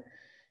session.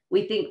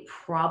 We think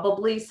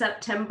probably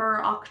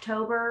September,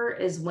 October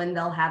is when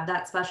they'll have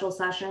that special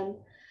session.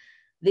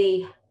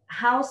 The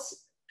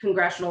House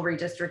Congressional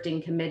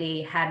Redistricting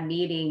Committee had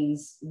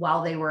meetings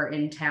while they were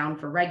in town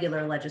for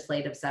regular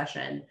legislative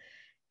session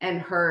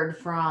and heard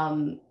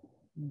from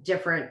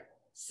different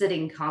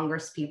sitting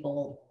Congress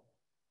people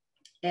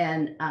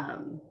and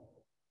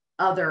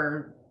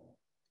other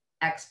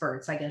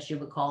experts, I guess you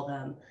would call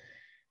them,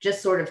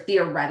 just sort of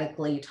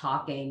theoretically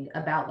talking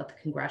about what the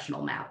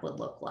congressional map would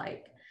look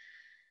like.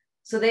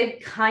 So they've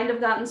kind of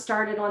gotten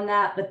started on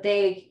that, but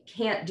they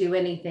can't do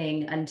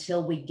anything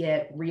until we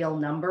get real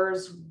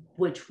numbers,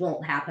 which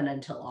won't happen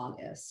until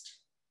August.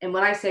 And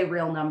when I say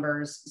real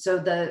numbers, so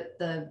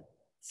the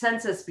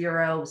Census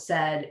Bureau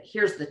said,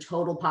 here's the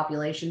total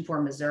population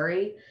for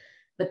Missouri,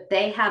 but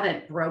they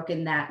haven't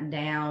broken that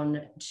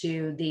down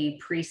to the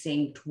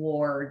precinct,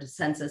 ward,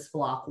 census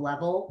block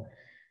level.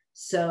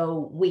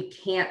 So we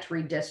can't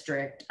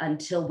redistrict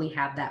until we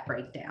have that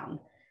breakdown.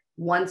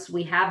 Once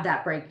we have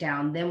that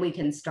breakdown, then we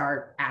can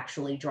start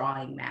actually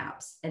drawing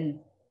maps. And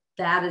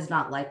that is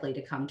not likely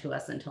to come to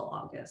us until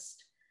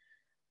August.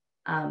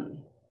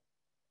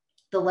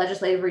 The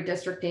legislative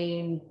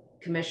redistricting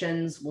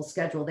commissions will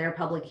schedule their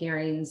public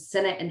hearings.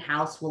 Senate and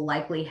House will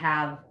likely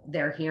have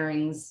their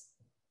hearings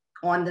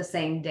on the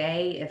same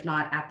day, if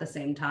not at the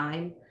same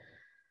time.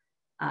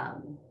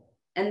 And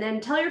then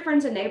tell your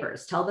friends and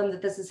neighbors, tell them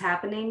that this is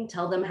happening,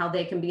 tell them how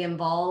they can be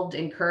involved,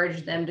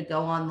 encourage them to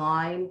go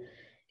online.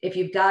 If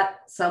you've got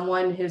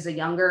someone who's a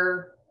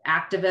younger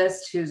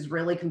activist who's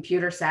really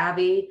computer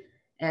savvy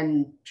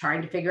and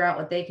trying to figure out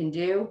what they can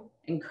do,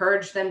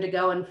 encourage them to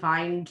go and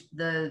find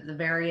the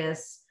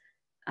various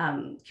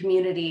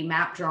community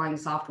map drawing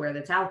software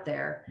that's out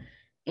there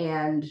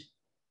and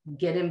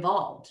get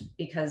involved,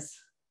 because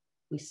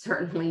we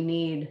certainly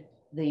need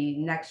the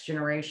next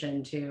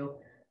generation to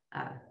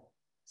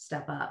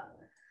step up.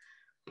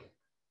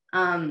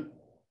 And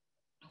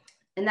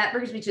that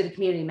brings me to the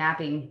community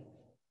mapping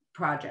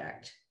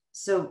project.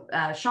 So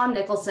Sean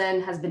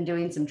Nicholson has been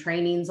doing some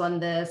trainings on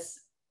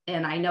this,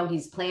 and I know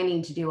he's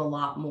planning to do a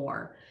lot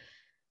more.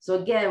 So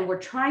again, we're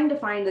trying to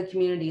find the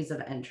communities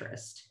of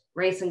interest.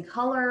 Race and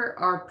color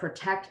are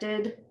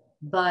protected,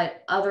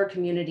 but other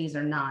communities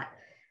are not.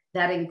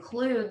 That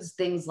includes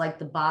things like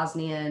the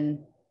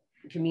Bosnian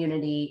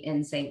community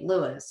in St.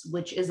 Louis,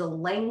 which is a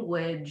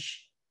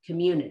language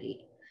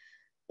community.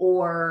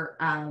 Or,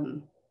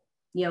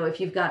 you know,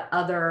 if you've got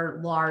other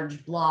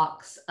large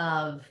blocks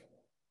of,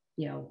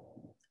 you know,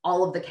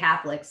 all of the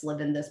Catholics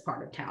live in this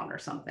part of town or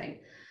something.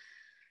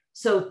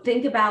 So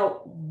think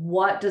about,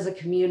 what does a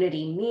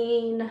community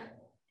mean,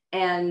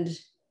 and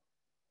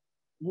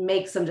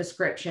make some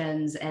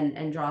descriptions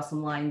and draw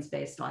some lines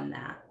based on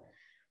that.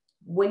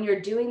 When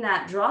you're doing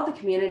that, draw the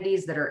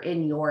communities that are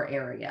in your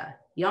area.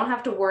 You don't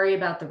have to worry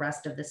about the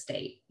rest of the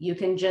state. You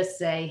can just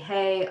say,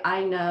 hey,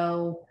 I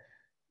know,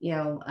 you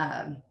know,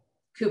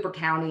 Cooper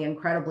County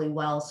incredibly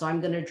well, so I'm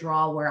going to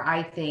draw where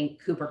I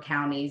think Cooper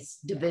County's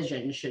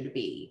division should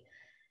be.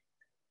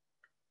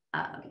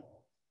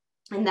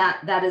 And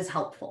that is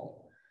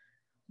helpful.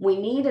 We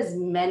need as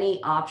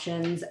many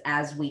options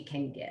as we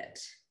can get.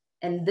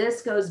 And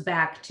this goes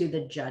back to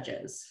the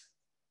judges.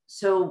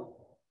 So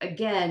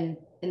again,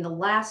 in the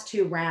last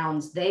two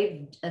rounds,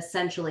 they've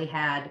essentially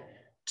had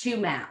two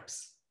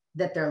maps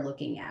that they're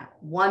looking at.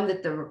 One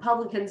that the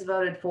Republicans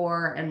voted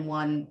for and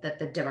one that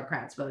the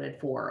Democrats voted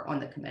for on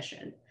the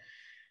commission.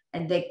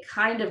 And they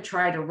kind of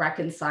try to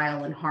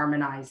reconcile and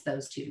harmonize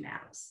those two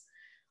maps.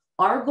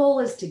 Our goal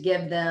is to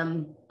give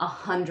them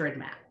 100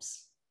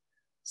 maps,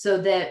 so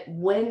that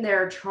when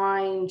they're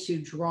trying to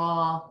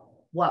draw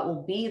what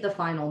will be the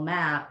final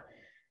map,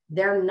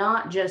 they're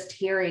not just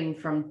hearing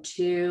from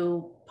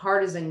two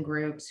partisan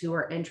groups who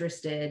are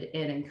interested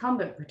in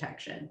incumbent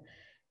protection.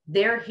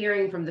 They're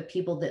hearing from the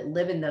people that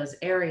live in those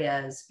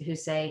areas who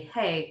say,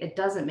 hey, it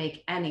doesn't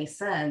make any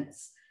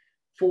sense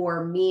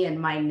for me and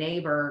my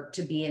neighbor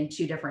to be in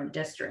two different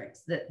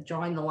districts. That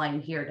drawing the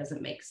line here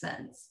doesn't make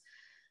sense.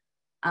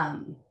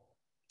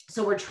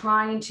 So we're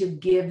trying to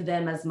give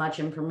them as much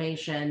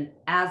information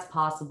as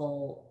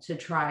possible to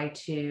try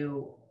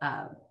to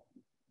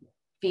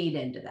feed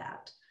into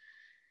that.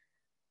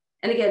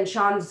 And again,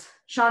 Sean's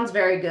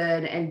very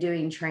good and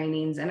doing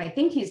trainings, and I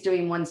think he's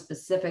doing one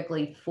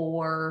specifically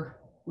for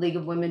League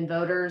of Women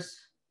Voters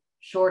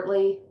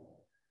shortly.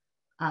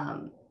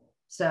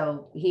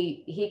 So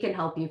he can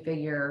help you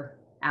figure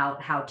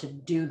out how to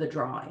do the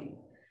drawing.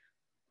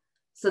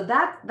 So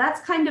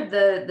that's kind of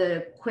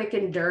the quick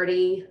and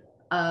dirty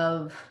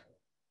of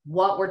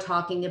what we're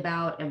talking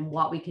about and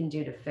what we can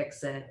do to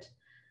fix it.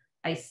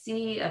 I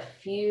see a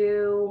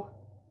few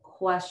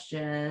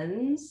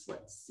questions.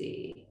 Let's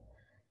see.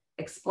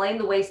 Explain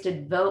the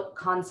wasted vote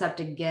concept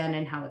again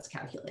and how it's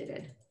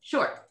calculated.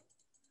 Sure.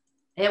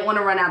 I didn't want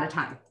to run out of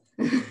time.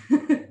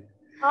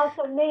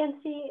 Also,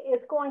 Nancy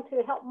is going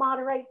to help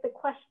moderate the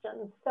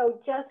questions.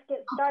 So just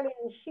get started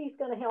and she's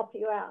going to help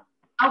you out.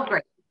 Oh,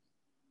 great.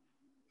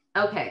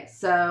 Okay,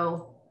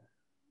 so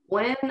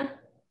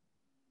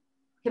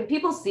can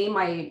people see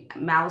my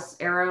mouse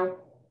arrow?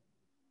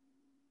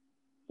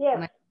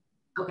 Yes.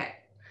 Okay.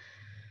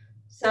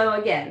 So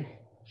again,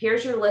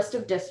 here's your list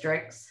of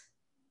districts,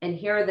 and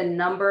here are the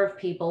number of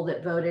people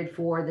that voted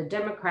for the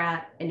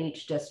Democrat in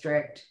each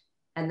district,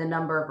 and the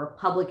number of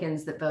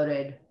Republicans that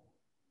voted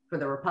for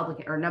the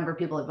Republican, or number of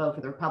people that vote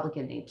for the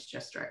Republican in each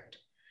district.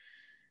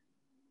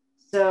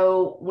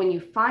 So when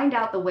you find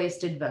out the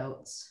wasted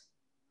votes,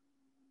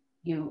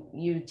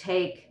 you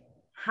take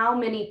how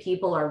many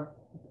people are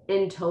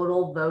in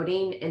total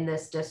voting in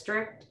this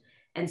district,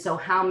 and so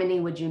how many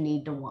would you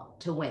need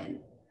to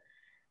win?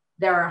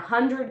 There are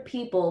 100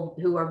 people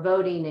who are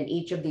voting in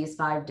each of these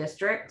 5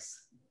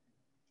 districts,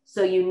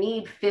 so you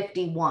need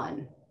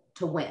 51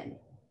 to win.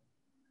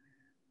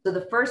 So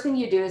the first thing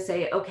you do is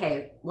say,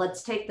 okay,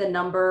 let's take the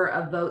number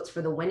of votes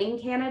for the winning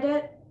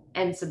candidate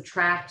and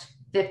subtract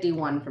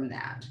 51 from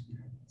that.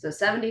 So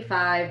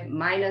 75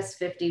 minus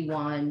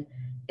 51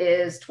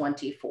 is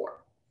 24.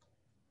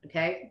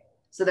 Okay,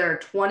 so there are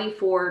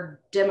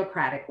 24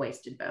 Democratic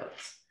wasted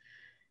votes.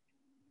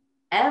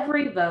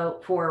 Every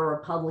vote for a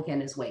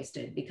Republican is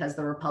wasted because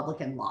the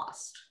Republican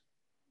lost.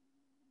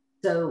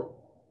 So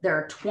there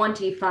are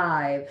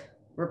 25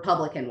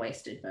 Republican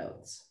wasted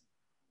votes.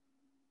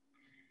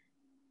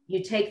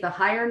 You take the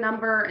higher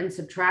number and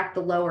subtract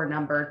the lower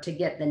number to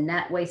get the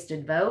net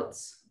wasted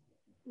votes,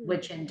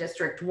 which in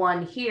District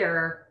 1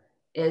 here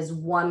is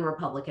 1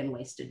 Republican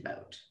wasted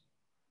vote.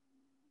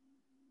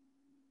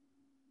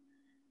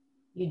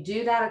 You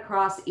do that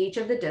across each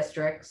of the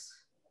districts,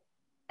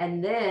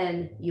 and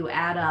then you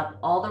add up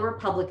all the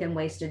Republican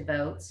wasted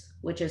votes,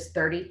 which is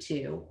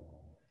 32,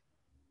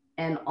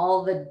 and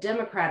all the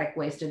Democratic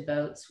wasted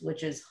votes,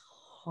 which is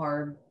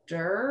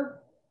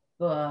harder,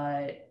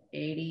 but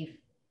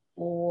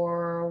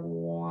 84,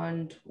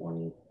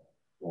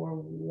 124,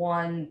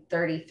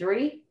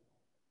 133.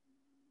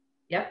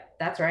 Yep,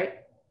 that's right.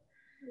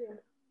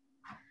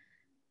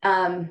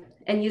 Yeah.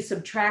 And you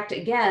subtract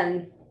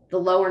again the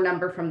lower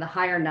number from the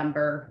higher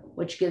number,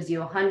 which gives you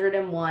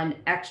 101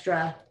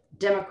 extra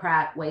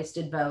Democrat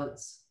wasted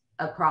votes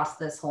across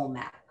this whole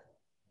map.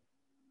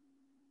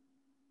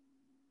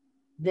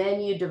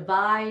 Then you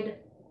divide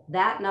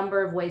that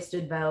number of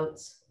wasted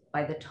votes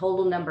by the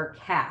total number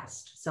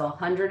cast. So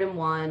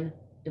 101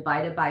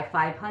 divided by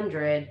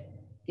 500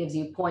 gives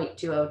you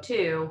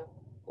 0.202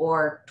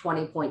 or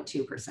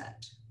 20.2%.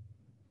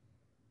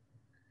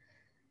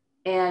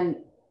 And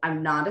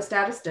I'm not a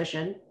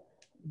statistician,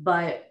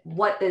 but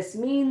what this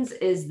means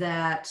is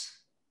that,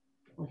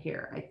 well,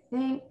 here, I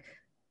think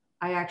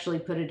I actually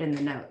put it in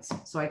the notes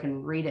so I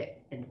can read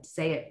it and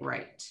say it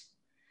right.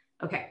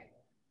 Okay.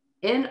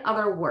 In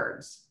other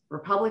words,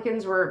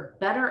 Republicans were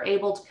better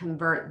able to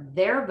convert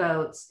their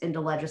votes into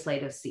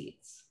legislative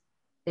seats.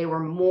 They were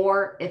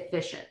more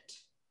efficient.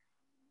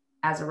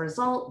 As a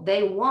result,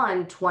 they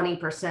won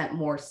 20%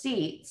 more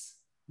seats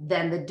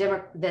than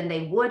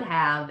they would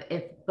have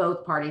if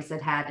both parties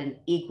had had an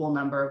equal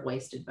number of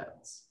wasted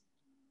votes.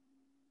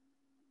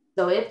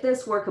 So if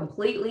this were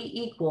completely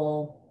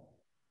equal,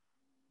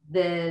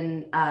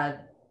 then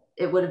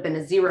it would have been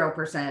a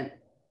 0%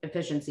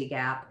 efficiency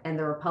gap, and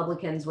the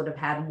Republicans would have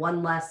had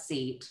 1 less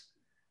seat,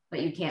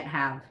 but you can't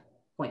have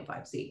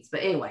 0.5 seats.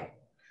 But anyway,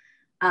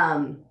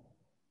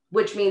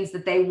 which means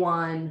that they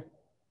won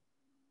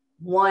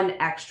 1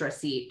 extra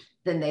seat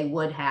than they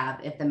would have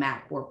if the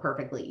map were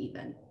perfectly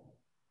even.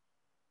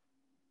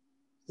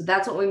 So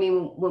that's what we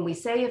mean when we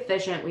say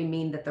efficient. We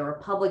mean that the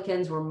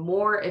Republicans were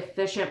more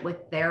efficient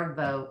with their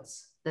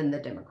votes than the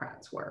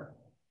Democrats were.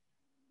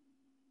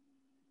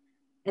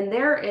 And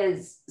there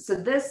is, so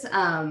this,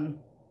 and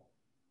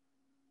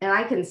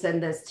I can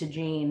send this to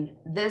Jean,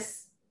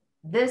 this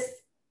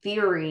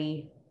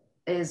theory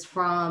is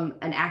from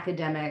an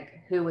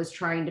academic who was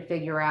trying to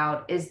figure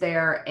out, is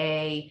there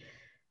a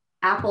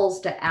apples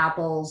to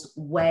apples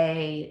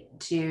way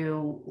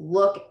to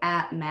look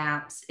at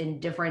maps in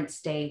different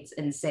states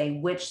and say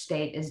which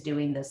state is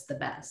doing this the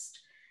best?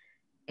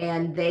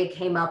 And they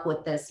came up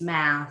with this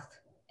math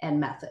and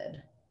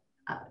method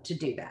to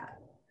do that.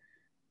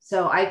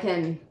 So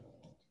I'm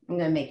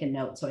gonna make a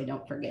note so I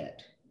don't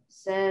forget.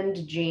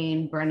 Send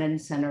Jean Brennan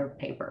Center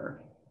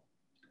paper.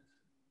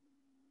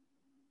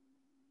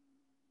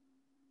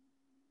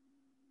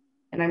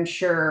 And I'm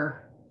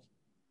sure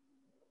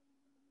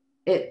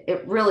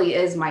it really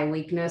is my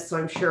weakness. So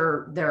I'm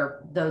sure there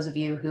are those of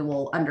you who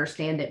will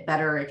understand it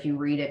better if you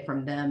read it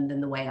from them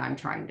than the way I'm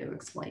trying to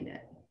explain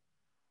it.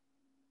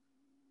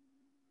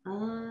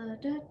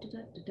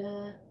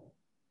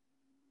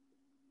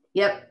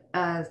 Yep,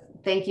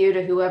 thank you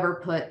to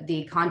whoever put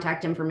the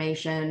contact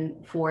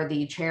information for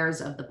the chairs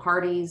of the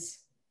parties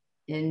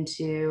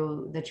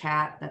into the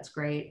chat. That's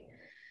great.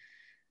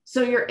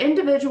 So your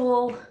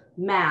individual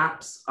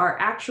maps are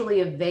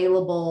actually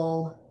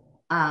available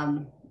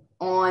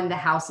on the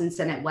House and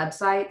Senate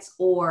websites,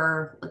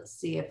 or let's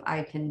see if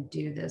I can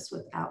do this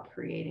without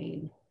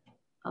creating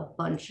a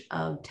bunch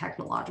of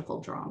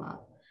technological drama.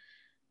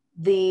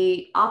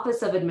 The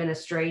Office of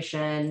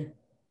Administration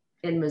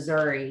in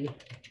Missouri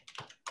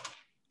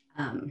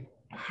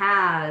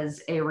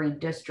has a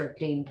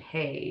redistricting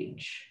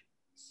page.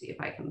 Let's see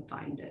if I can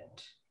find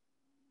it.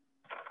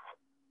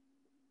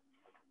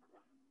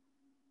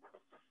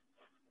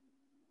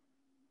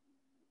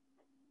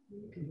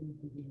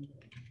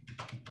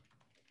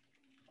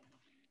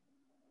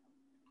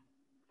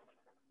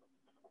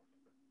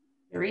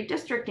 The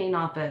redistricting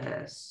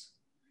office.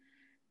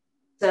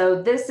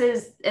 So this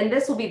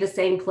will be the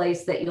same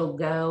place that you'll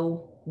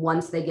go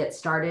once they get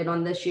started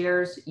on this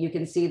year's. You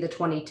can see the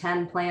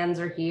 2010 plans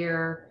are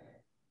here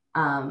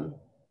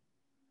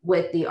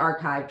with the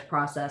archived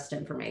processed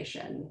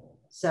information.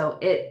 So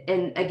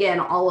and again,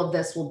 all of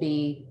this will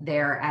be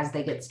there as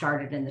they get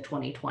started in the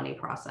 2020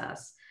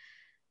 process.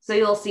 So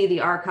you'll see the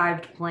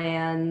archived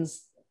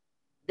plans.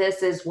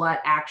 This is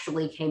what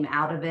actually came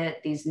out of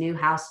it. These new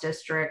House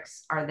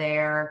districts are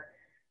there.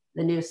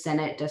 The new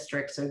Senate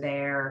districts are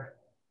there.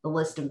 The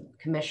list of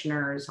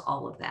commissioners,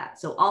 all of that.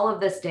 So all of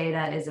this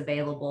data is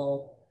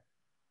available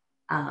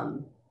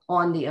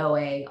on the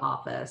OA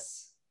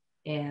office.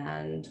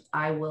 And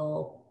I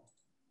will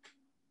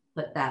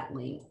put that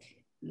link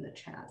in the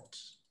chat.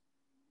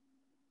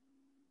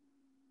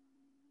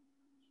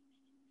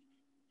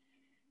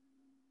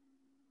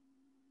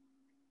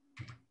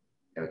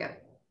 There we go.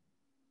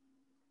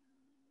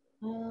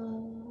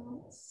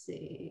 Let's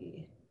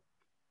see.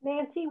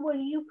 Nancy, will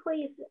you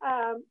please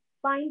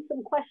find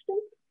some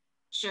questions?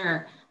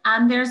 Sure.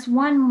 There's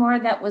one more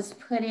that was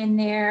put in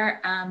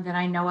there that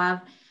I know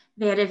of,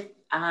 that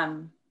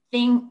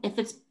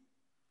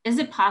is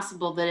it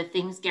possible that if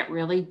things get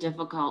really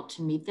difficult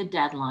to meet the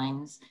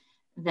deadlines,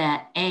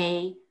 that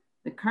A,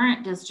 the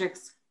current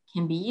districts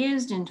can be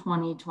used in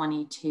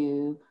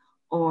 2022,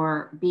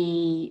 or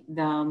B,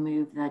 they'll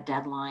move the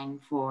deadline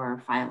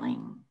for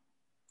filing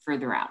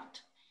further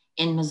out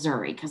in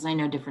Missouri? Because I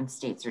know different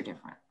states are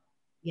different.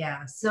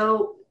 Yeah,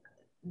 so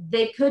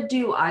they could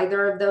do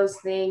either of those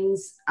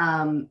things.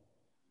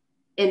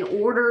 In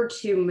order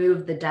to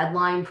move the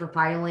deadline for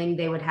filing,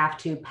 they would have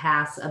to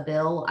pass a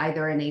bill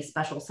either in a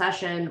special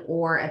session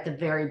or at the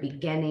very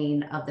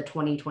beginning of the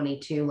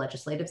 2022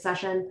 legislative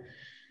session.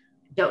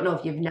 Don't know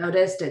if you've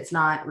noticed, it's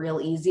not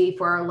real easy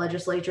for our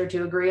legislature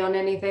to agree on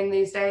anything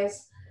these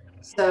days.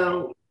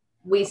 So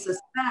we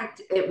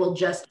suspect it will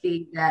just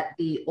be that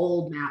the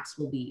old maps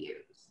will be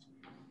used.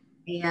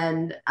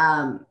 And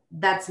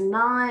that's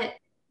not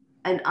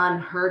an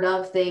unheard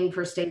of thing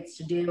for states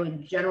to do.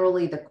 And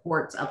generally the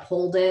courts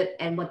uphold it.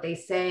 And what they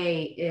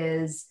say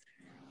is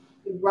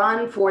you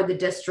run for the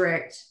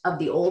district of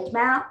the old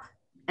map,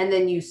 and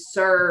then you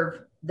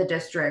serve the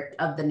district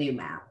of the new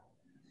map.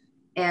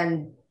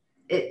 And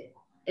it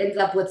ends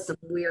up with some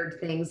weird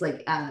things.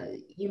 Like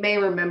you may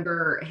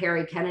remember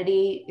Harry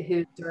Kennedy,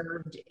 who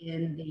served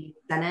in the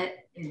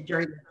Senate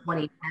during the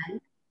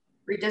 2010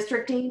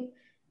 redistricting.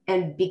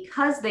 And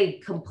because they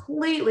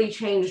completely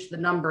changed the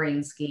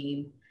numbering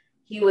scheme,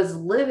 he was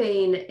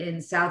living in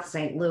South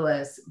St.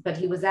 Louis, but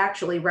he was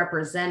actually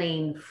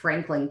representing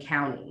Franklin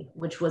County,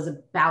 which was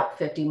about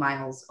 50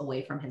 miles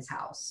away from his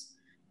house.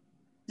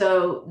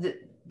 So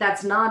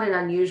that's not an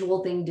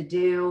unusual thing to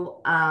do.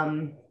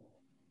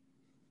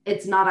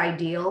 It's not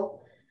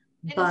ideal.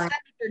 Didn't but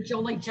Senator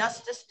Julie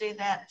Justice do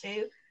that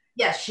too?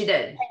 Yes, she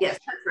did. Yes,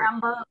 that's right.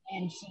 Number,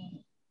 and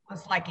she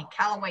was like in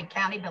Callaway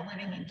County, but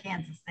living in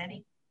Kansas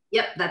City.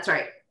 Yep, that's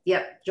right.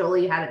 Yep,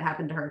 Jolie had it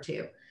happen to her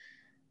too.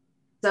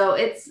 So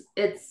it's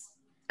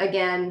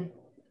again,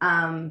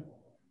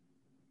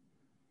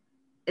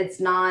 it's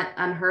not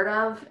unheard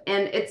of,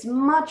 and it's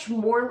much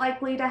more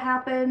likely to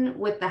happen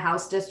with the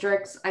House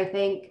districts. I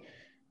think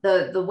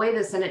the way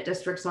the Senate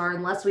districts are,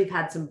 unless we've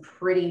had some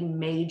pretty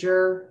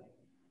major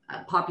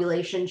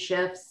population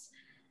shifts,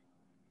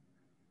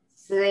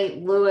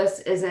 St.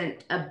 Louis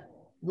isn't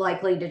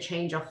likely to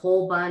change a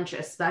whole bunch,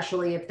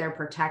 especially if they're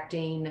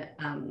protecting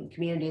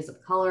communities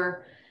of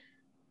color.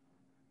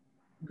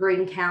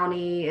 Greene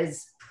County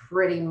is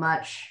pretty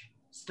much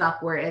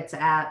stuck where it's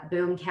at.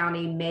 Boone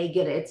County may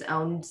get its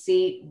own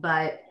seat,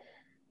 but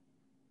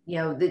you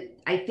know,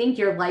 I think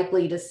you're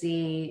likely to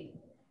see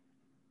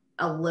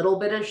a little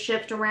bit of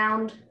shift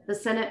around the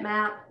Senate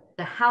map.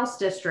 The House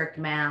district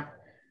map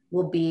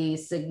will be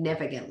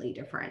significantly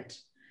different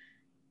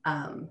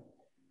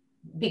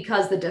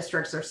because the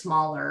districts are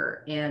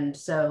smaller, and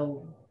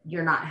so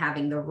you're not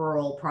having the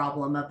rural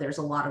problem of there's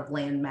a lot of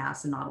land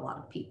mass and not a lot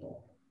of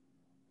people.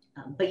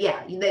 But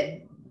yeah,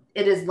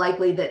 it is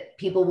likely that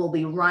people will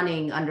be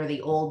running under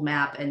the old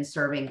map and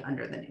serving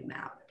under the new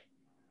map.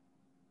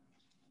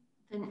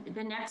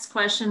 The next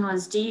question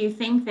was, do you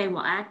think they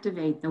will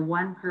activate the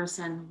one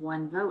person,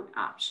 one vote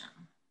option?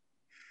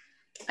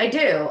 I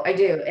do.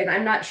 And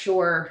I'm not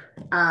sure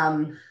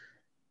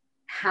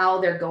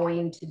how they're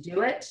going to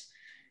do it.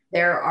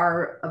 There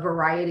are a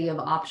variety of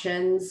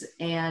options,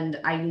 and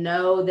I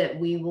know that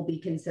we will be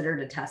considered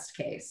a test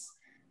case.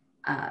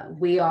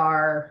 We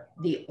are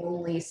the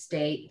only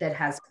state that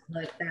has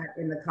put that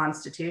in the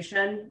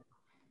Constitution,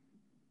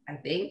 I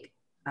think.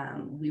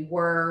 We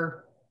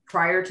were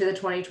prior to the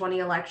 2020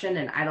 election,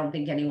 and I don't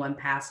think anyone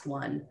passed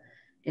one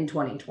in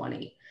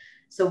 2020.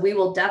 So we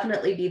will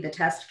definitely be the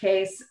test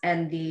case,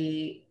 and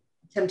the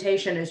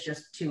temptation is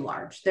just too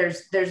large.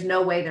 There's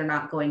no way they're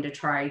not going to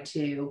try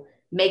to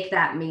make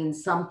that mean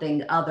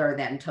something other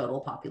than total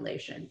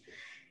population.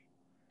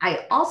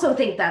 I also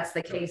think that's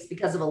the case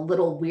because of a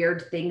little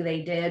weird thing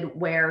they did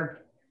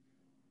where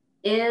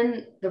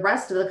in the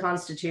rest of the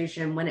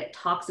Constitution, when it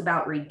talks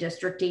about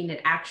redistricting,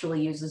 it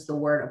actually uses the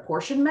word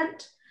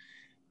apportionment.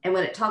 And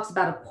when it talks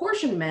about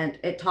apportionment,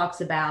 it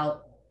talks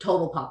about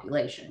total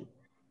population.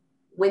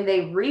 When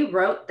they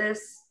rewrote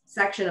this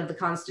section of the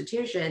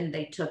Constitution,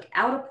 they took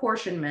out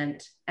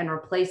apportionment and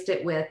replaced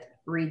it with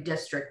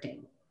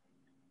redistricting,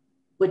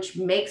 which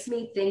makes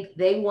me think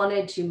they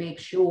wanted to make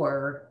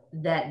sure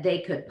that they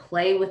could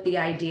play with the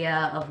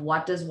idea of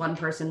what does one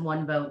person,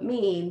 one vote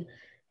mean,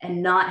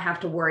 and not have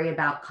to worry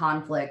about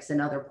conflicts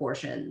in other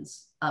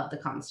portions of the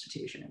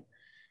Constitution.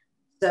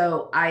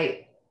 So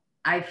I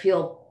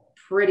feel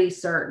pretty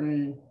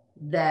certain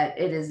that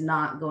it is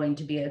not going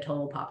to be a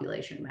total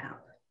population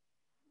map.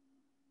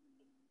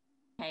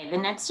 Okay, the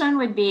next one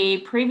would be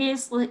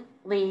previously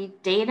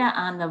data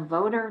on the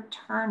voter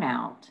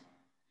turnout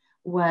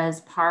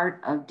was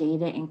part of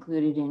data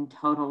included in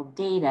total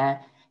data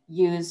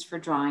used for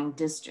drawing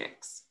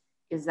districts.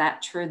 Is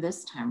that true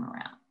this time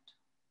around?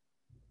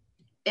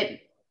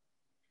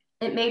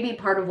 It may be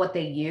part of what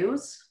they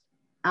use.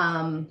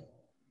 And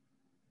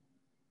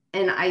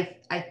I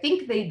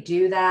think they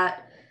do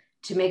that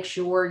to make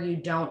sure you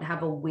don't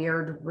have a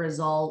weird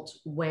result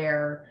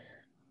where,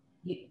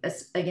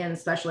 again,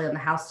 especially in the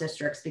House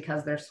districts,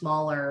 because they're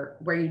smaller,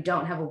 where you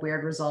don't have a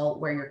weird result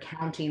where you're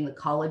counting the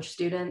college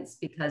students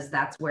because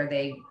that's where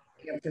they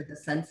answered the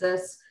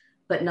census,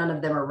 but none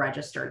of them are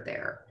registered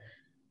there.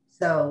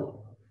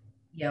 So,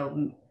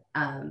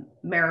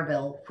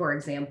 Maryville, for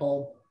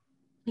example,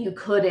 you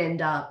could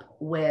end up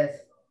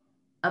with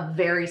a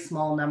very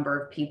small number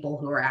of people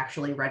who are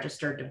actually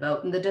registered to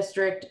vote in the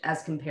district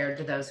as compared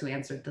to those who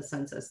answered the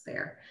census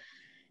there.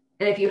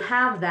 And if you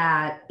have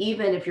that,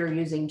 even if you're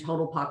using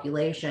total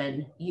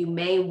population, you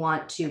may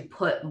want to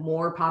put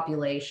more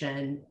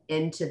population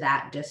into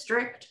that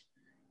district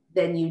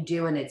than you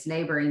do in its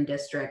neighboring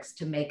districts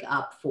to make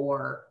up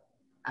for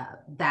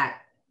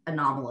that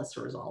anomalous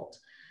result.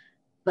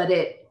 But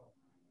it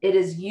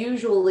is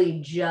usually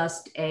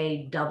just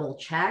a double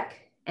check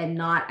and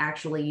not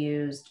actually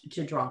used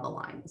to draw the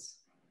lines.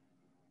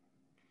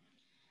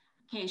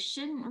 Okay,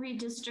 shouldn't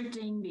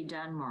redistricting be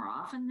done more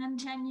often than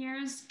 10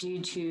 years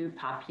due to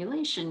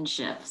population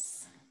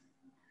shifts?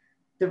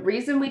 The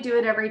reason we do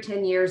it every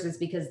 10 years is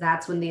because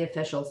that's when the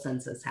official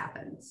census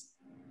happens.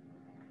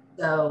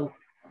 So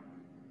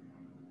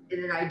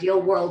in an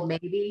ideal world,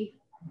 maybe,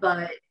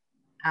 but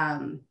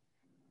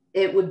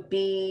it would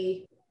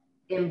be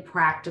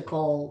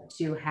impractical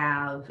to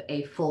have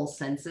a full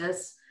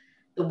census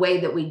the way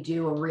that we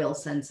do a real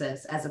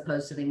census as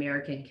opposed to the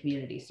American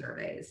Community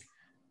Surveys.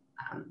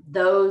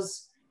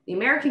 The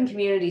American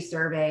Community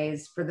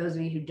Surveys, for those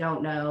of you who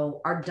don't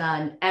know, are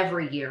done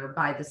every year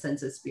by the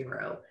Census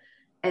Bureau.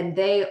 And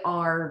they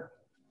are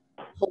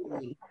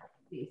polling,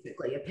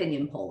 basically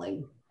opinion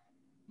polling,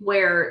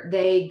 where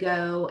they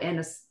go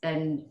and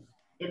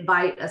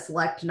invite a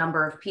select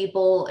number of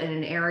people in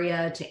an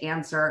area to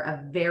answer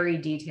a very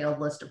detailed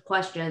list of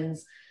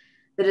questions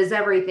that is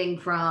everything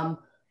from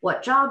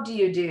what job do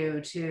you do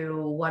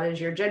to what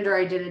is your gender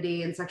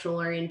identity and sexual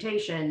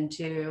orientation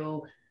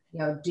to,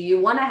 do you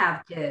want to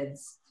have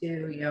kids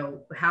to,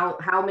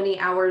 how many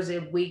hours a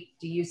week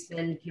do you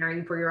spend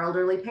caring for your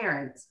elderly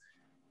parents?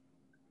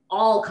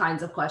 All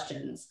kinds of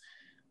questions.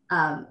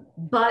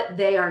 But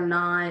they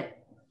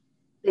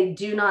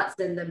do not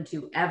send them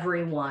to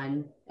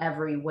everyone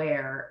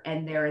everywhere,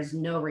 and there is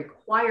no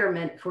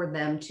requirement for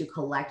them to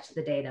collect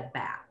the data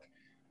back.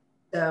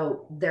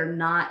 So they're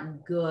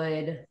not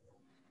good.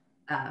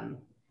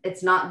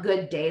 It's not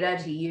good data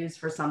to use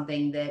for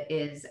something that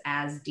is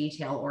as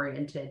detail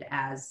oriented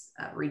as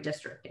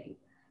redistricting.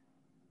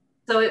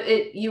 So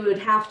you would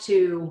have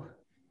to,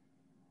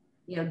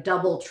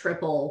 double,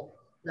 triple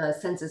the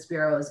Census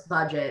Bureau's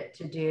budget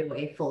to do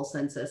a full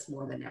census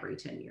more than every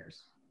 10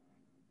 years.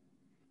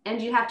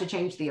 And you have to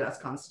change the US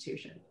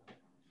Constitution.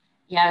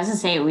 Yeah, I was gonna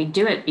say we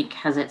do it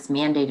because it's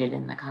mandated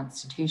in the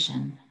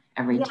Constitution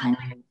every 10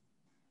 years.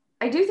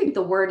 I do think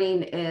the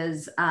wording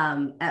is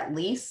at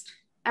least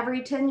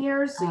every 10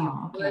 years. So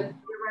you could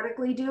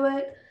theoretically do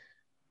it.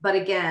 But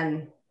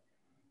again,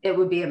 it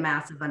would be a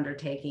massive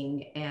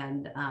undertaking.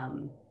 And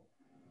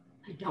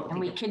I don't think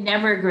we could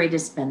never agree to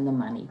spend the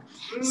money.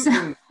 Mm-hmm.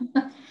 So,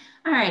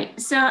 all right.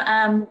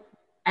 So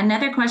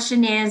another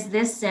question is,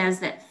 this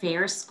says that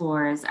FAIR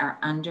scores are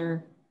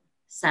under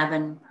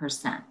 7%.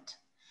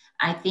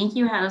 I think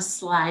you had a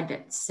slide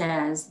that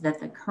says that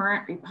the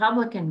current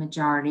Republican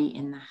majority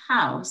in the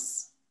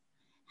House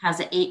has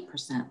an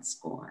 8%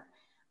 score,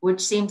 which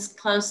seems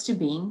close to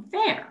being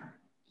fair.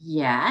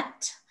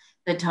 Yet,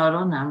 the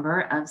total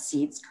number of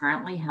seats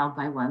currently held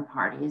by one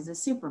party is a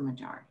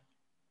supermajority.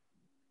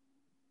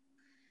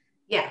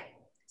 Yeah,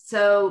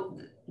 so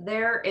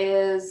there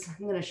is,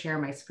 I'm going to share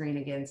my screen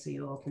again so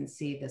you all can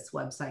see this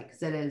website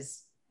because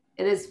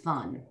it is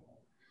fun.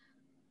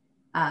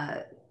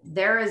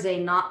 There is a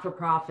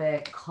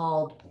not-for-profit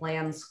called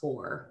Plan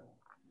Score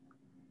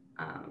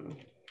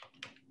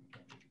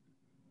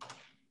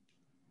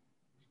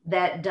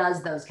that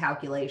does those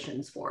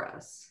calculations for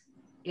us.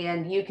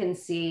 And you can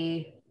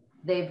see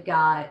they've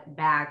got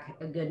back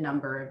a good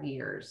number of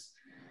years.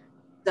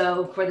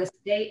 So for the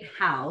state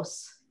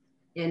house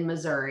in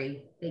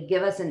Missouri, they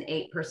give us an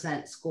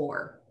 8%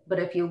 score. But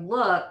if you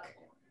look,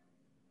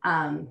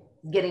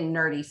 getting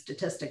nerdy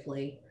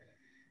statistically,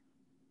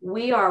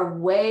 we are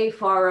way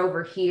far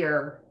over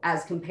here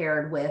as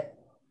compared with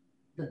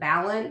the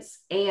balance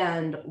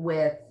and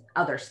with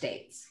other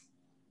states.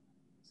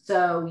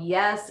 So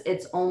yes,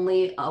 it's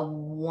only a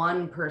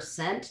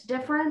 1%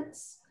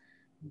 difference,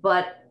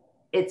 but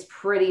it's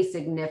pretty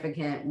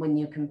significant when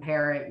you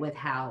compare it with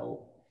how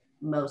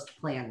most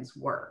plans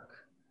work.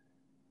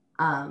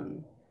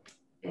 And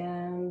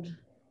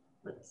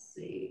let's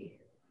see,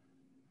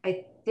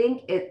 I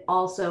think it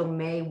also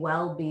may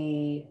well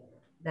be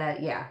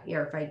that, yeah,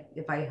 here,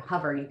 if I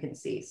hover, you can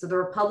see. So the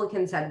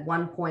Republicans had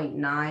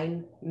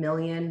 1.9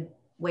 million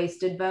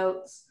wasted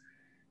votes,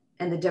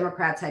 and the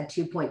Democrats had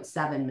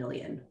 2.7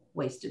 million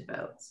wasted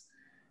votes.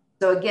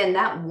 So again,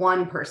 that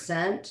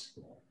 1%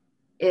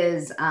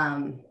 is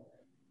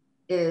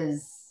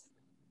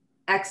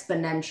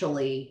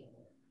exponentially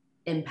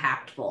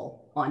impactful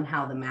on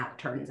how the map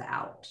turns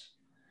out.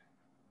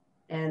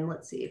 And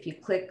let's see, if you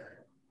click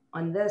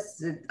on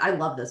this, I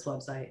love this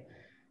website.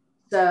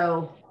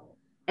 So,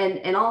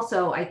 and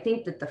also I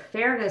think that the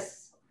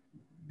fairness,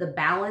 the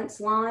balance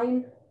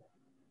line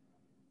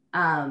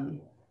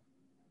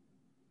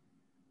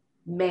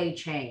may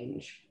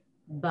change,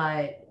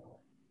 but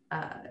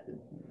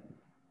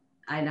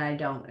and I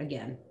don't,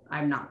 again,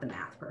 I'm not the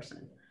math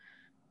person.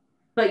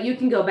 But you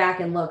can go back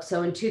and look.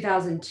 So in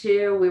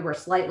 2002, we were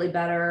slightly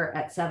better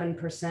at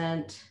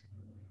 7%.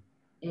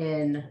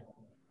 In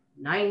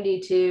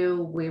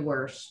 92, we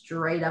were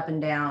straight up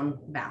and down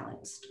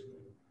balanced.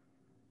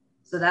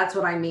 So that's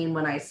what I mean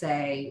when I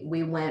say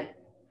we went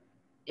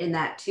in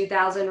that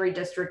 2000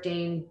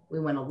 redistricting, we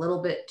went a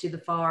little bit to the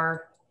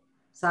far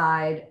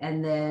side.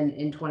 And then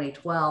in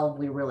 2012,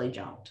 we really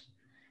jumped.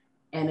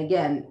 And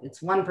again, it's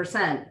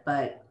 1%,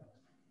 but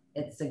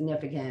it's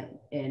significant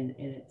in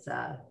its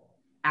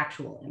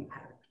actual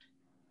impact.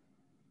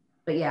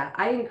 But yeah,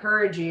 I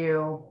encourage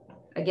you,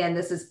 again,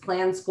 this is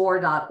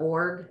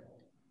planscore.org.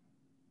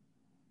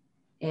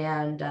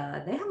 And they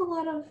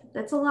have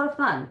it's a lot of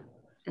fun.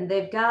 And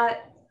they've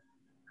got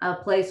a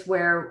place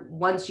where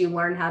once you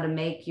learn how to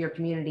make your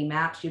community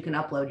maps, you can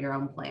upload your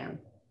own plan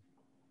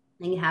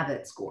and you have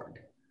it scored.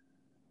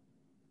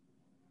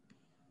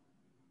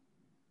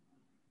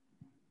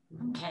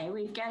 Okay,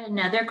 we've got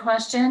another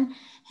question.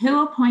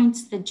 Who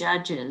appoints the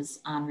judges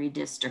on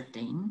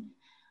redistricting,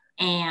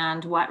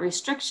 and what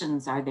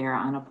restrictions are there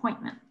on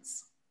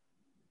appointments?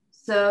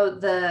 So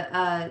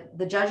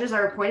the judges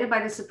are appointed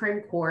by the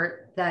Supreme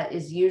Court. That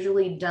is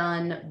usually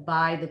done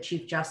by the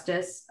Chief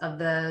Justice of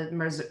the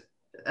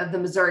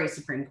Missouri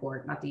Supreme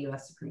Court, not the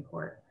U.S. Supreme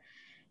Court.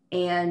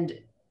 And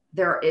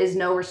there is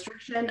no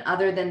restriction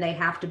other than they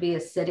have to be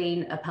a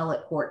sitting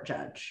appellate court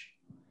judge.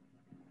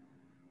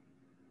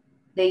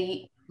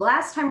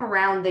 Last time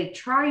around, they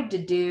tried to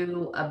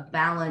do a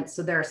balance.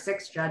 So there are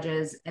 6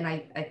 judges, and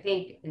I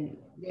think, and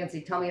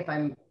Nancy, tell me if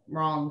I'm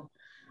wrong,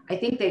 I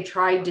think they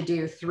tried to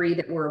do 3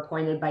 that were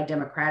appointed by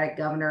Democratic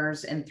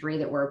governors and 3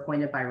 that were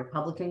appointed by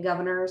Republican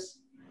governors.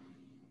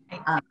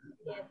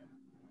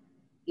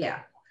 Yeah.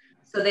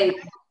 So they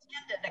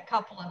attended a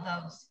couple of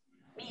those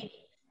meetings.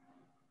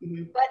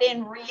 Mm-hmm. But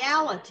in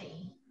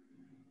reality,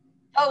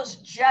 those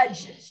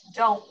judges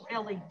don't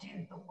really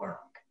do the work.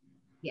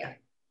 Yeah.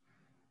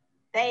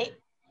 They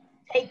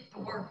take the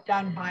work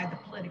done by the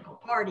political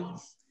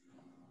parties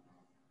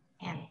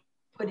and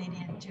put it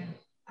into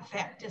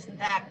effect. Isn't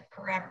that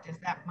correct? Is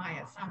that my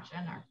assumption?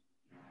 Or?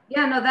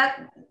 Yeah, no,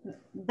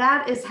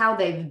 that is how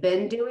they've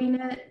been doing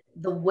it.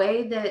 The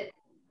way that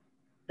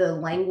the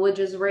language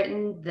is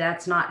written,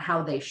 that's not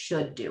how they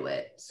should do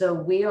it. So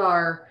we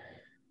are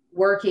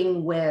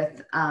working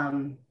with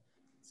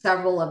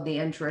several of the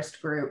interest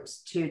groups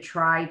to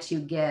try to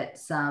get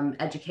some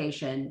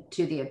education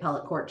to the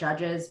appellate court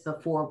judges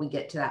before we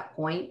get to that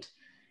point.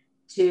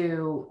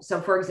 So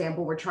for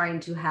example, we're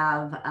trying to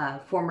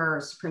have former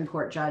Supreme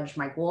Court Judge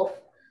Mike Wolf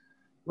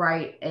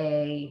write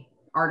a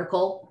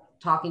article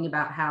talking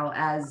about how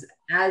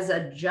as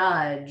a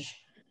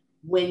judge,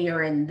 when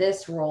you're in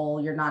this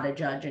role, you're not a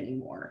judge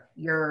anymore.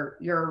 You're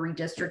a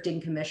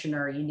redistricting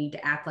commissioner. You need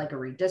to act like a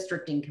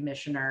redistricting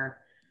commissioner,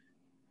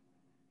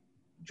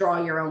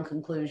 draw your own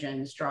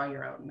conclusions, draw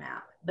your own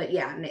map. But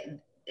yeah,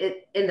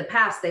 in the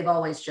past, they've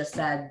always just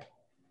said,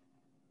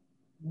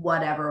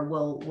 whatever,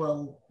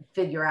 we'll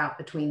figure out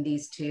between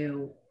these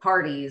 2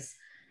 parties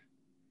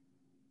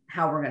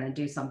how we're going to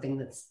do something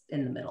that's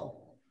in the middle.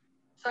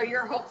 So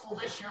you're hopeful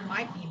this year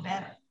might be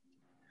better.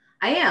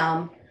 I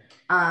am.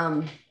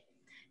 And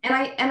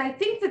I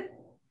think that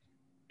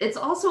it's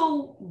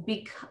also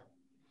because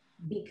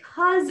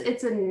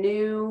it's a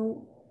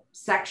new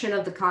section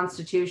of the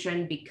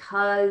Constitution,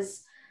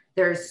 because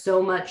there's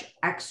so much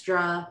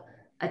extra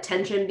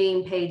attention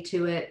being paid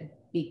to it,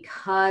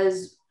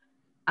 because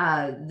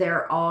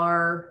there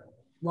are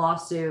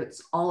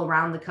lawsuits all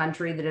around the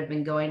country that have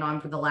been going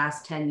on for the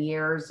last 10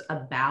 years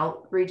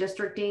about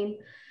redistricting.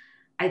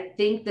 I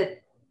think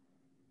that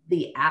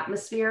the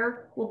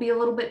atmosphere will be a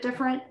little bit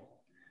different.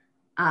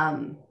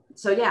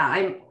 So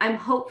yeah, I'm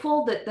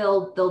hopeful that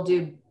they'll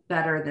do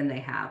better than they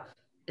have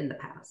in the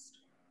past.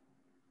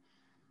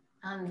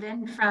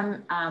 Then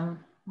from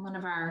one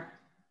of our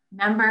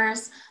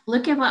members,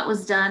 look at what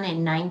was done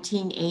in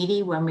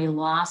 1980 when we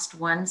lost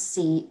one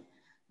seat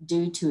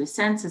due to a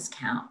census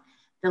count.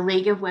 The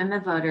League of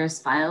Women Voters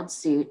filed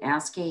suit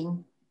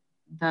asking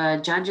the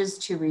judges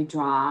to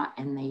redraw,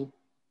 and they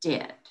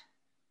did.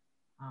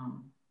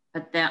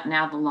 But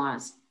now the law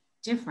is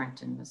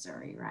different in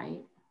Missouri,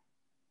 right?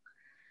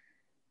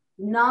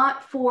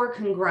 Not for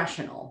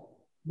congressional.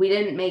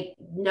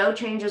 No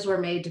changes were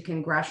made to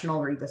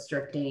congressional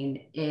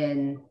redistricting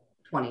in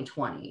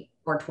 2020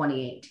 or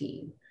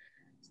 2018.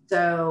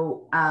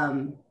 So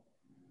and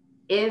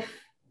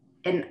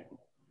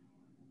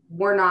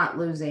we're not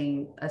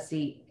losing a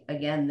seat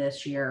again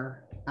this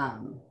year,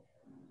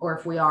 or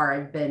if we are,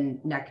 I've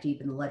been neck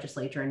deep in the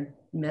legislature and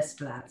missed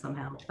that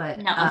somehow. But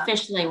no,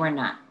 officially we're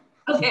not.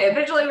 Okay,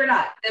 officially we're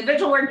not. The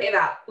official word came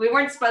out. We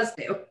weren't supposed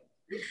to.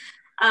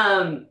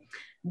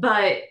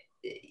 But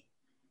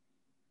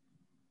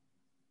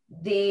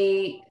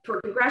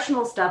for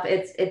congressional stuff,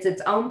 it's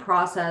its own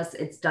process.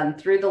 It's done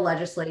through the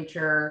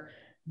legislature.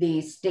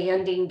 The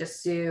standing to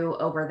sue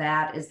over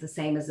that is the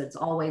same as it's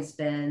always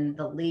been.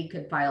 The league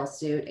could file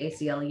suit,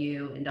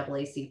 ACLU,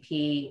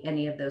 NAACP,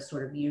 any of those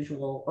sort of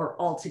usual, or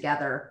all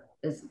together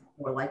is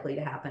more likely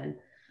to happen,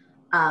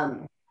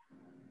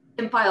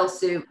 can file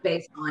suit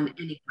based on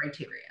any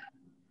criteria.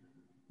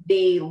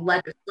 The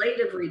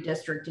legislative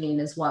redistricting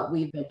is what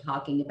we've been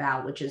talking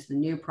about, which is the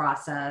new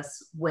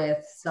process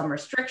with some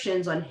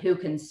restrictions on who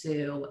can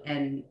sue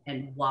and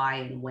why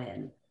and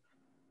when.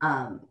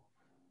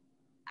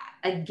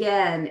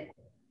 Again,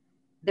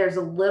 there's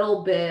a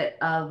little bit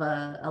of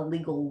a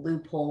legal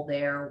loophole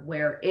there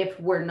where if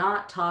we're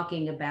not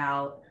talking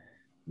about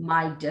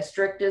my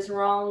district is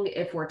wrong,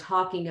 if we're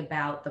talking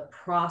about the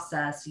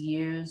process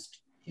used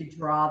to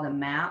draw the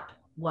map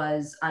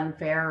was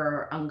unfair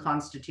or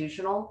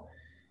unconstitutional,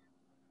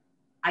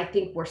 I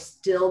think we're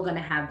still going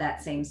to have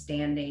that same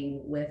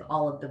standing with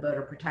all of the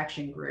voter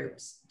protection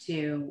groups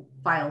to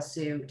file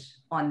suit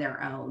on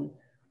their own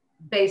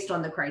based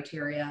on the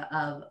criteria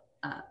of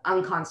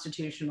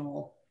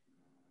unconstitutional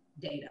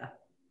data.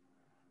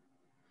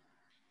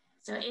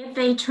 So if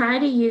they try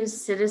to use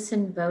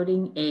citizen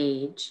voting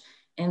age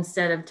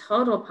instead of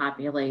total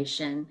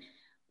population,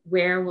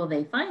 where will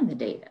they find the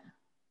data?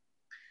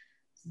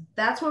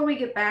 That's where we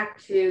get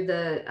back to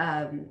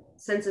the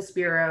Census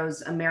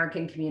Bureau's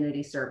American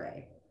Community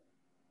Survey.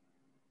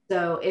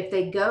 So if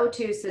they go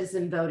to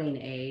citizen voting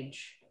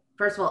age,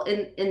 first of all,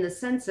 in the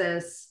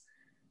census,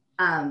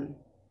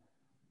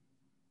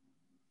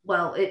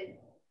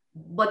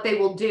 what they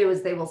will do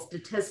is they will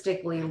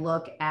statistically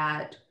look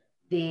at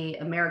the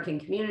American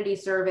Community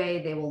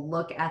Survey, they will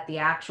look at the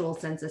actual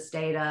census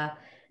data,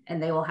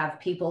 and they will have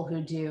people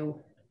who do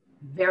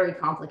very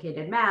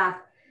complicated math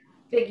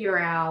figure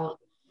out,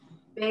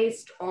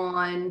 based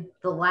on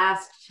the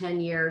last 10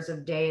 years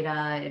of data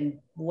and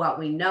what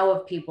we know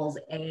of people's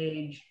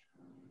age,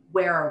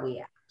 where are we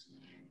at?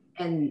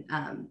 And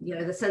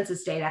the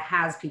census data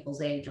has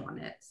people's age on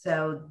it.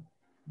 So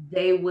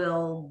they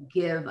will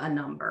give a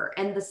number.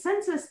 And the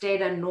census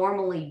data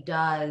normally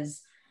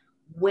does,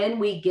 when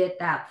we get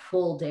that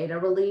full data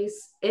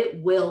release,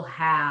 it will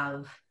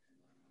have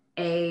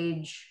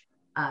age,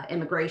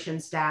 immigration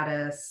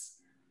status,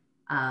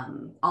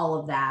 all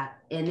of that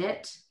in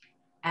it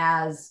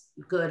as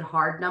good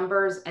hard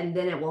numbers. And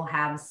then it will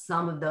have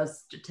some of those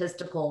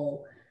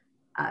statistical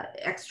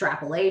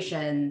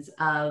extrapolations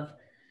of,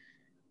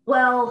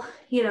 well,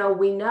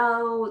 we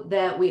know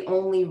that we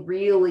only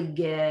really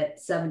get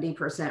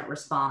 70%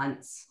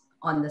 response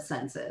on the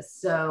census.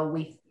 So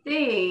we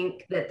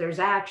think that there's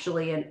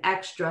actually an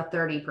extra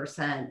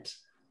 30%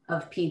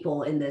 of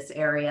people in this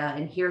area.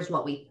 And here's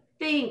what we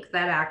think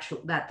that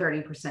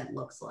 30%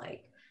 looks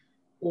like.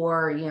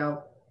 Or,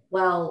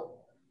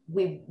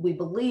 we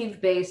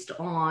believe based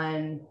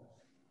on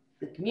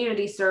the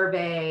community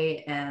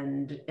survey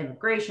and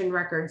immigration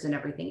records and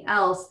everything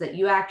else that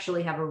you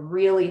actually have a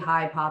really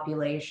high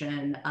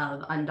population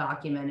of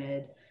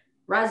undocumented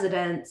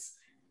residents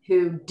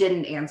who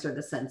didn't answer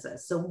the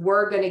census. So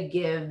we're going to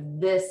give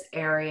this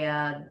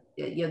area,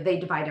 they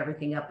divide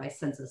everything up by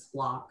census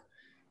block.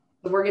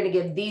 So we're going to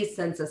give these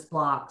census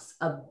blocks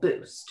a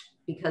boost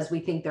because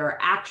we think there are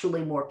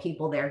actually more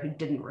people there who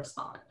didn't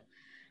respond.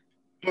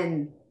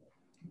 And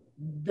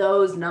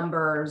those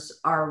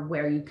numbers are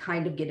where you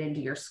kind of get into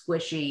your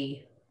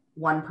squishy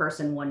one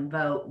person, one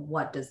vote.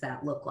 What does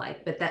that look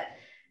like? But that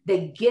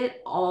they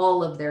get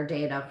all of their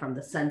data from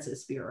the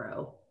Census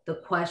Bureau.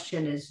 The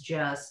question is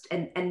just,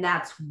 and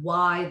that's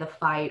why the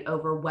fight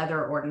over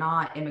whether or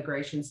not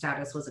immigration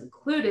status was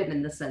included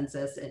in the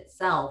census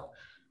itself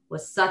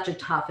was such a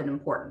tough and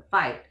important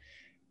fight.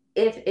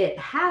 If it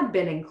had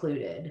been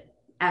included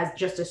as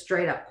just a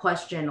straight up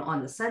question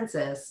on the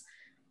census,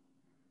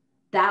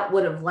 that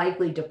would have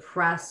likely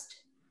depressed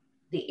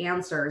the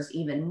answers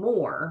even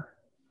more,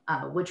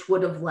 which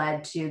would have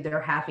led to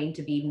there having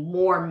to be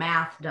more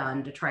math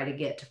done to try to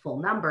get to full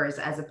numbers,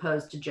 as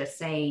opposed to just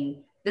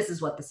saying, this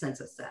is what the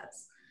census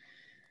says.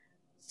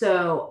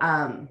 So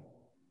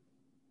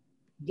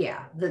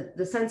yeah,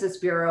 the Census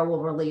Bureau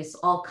will release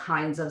all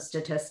kinds of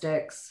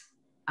statistics.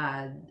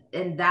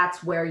 And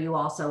that's where you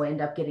also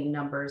end up getting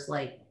numbers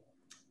like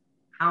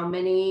how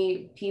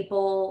many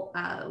people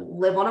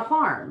live on a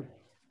farm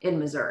in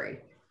Missouri?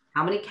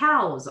 How many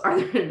cows are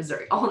there in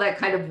Missouri? All that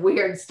kind of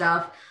weird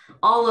stuff.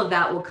 All of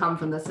that will come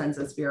from the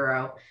Census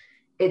Bureau.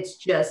 It's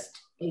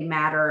just a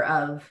matter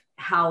of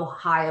how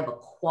high of a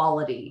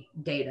quality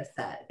data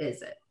set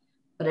is it,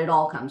 but it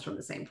all comes from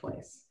the same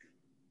place.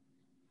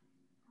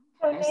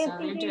 So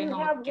Nancy, do you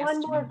have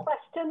one more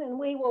question and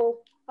we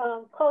will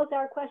close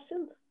our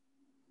questions?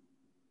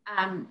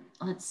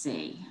 Let's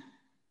see.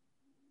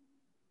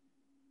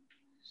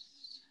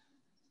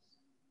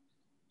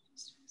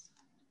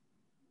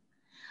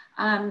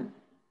 How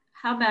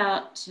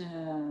about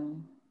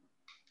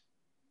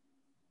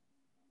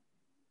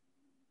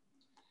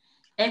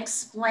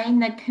explain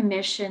the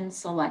commission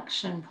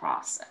selection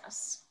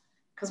process?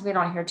 Because we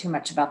don't hear too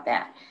much about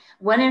that.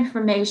 What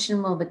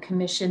information will the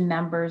commission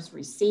members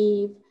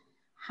receive?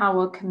 How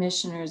will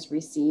commissioners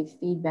receive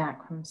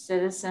feedback from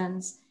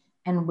citizens?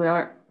 And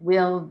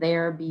will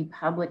there be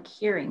public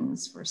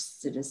hearings for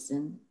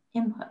citizen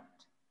input?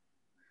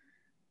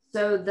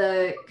 So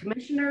the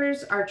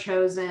commissioners are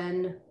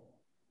chosen,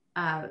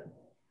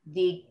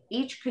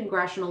 each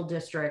congressional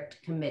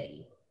district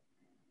committee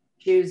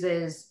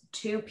chooses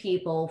 2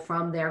 people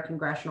from their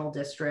congressional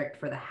district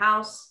for the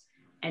House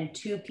and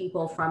 2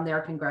 people from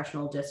their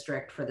congressional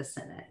district for the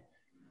Senate,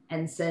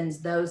 and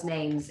sends those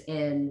names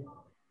in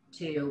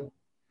to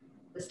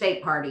the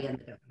state party and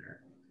the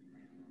governor.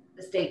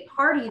 The state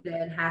party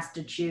then has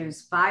to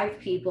choose 5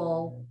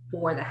 people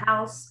for the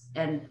House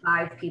and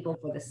 5 people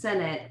for the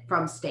Senate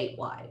from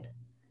statewide.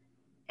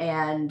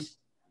 And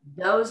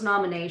those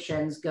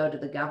nominations go to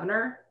the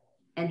governor,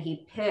 and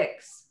he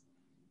picks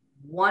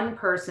 1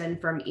 person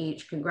from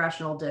each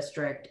congressional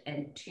district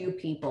and 2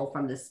 people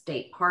from the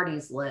state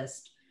party's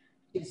list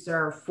to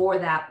serve for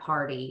that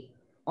party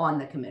on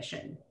the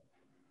commission.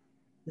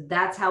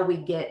 That's how we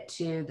get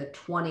to the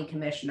 20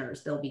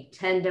 commissioners. There'll be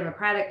 10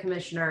 Democratic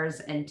commissioners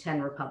and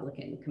 10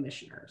 Republican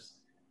commissioners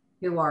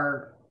who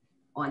are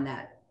on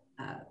that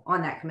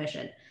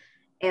commission.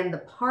 And the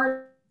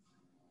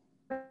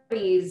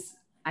parties,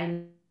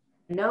 I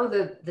know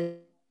the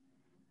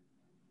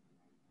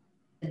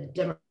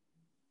Democratic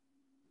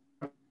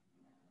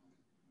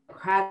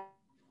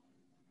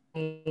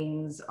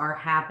meetings are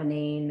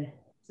happening,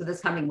 so this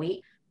coming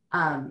week.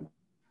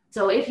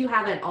 So if you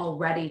haven't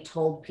already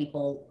told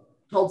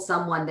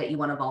someone that you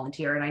want to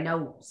volunteer, and I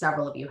know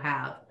several of you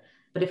have,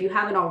 but if you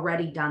haven't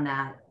already done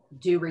that,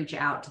 do reach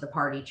out to the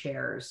party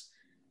chairs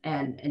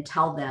and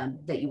tell them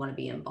that you want to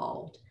be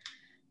involved.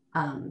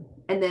 And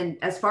then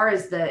as far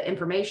as the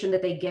information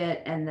that they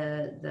get and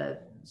the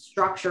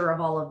structure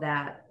of all of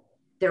that,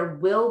 there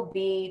will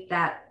be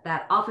that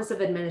Office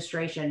of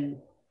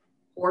Administration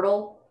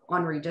portal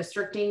on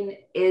redistricting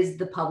is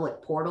the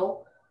public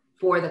portal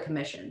for the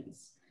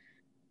commissions.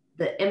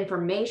 The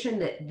information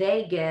that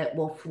they get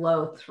will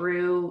flow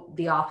through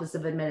the Office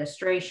of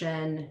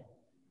Administration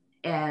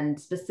and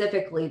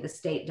specifically the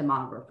state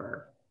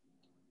demographer,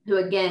 who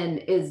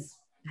again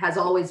has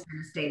always been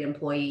a state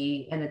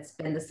employee, and it's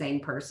been the same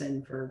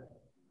person for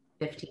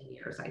 15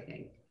 years, I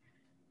think.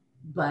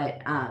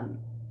 But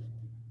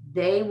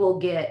they will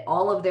get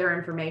all of their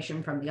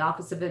information from the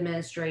Office of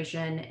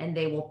Administration, and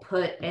they will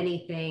put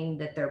anything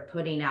that they're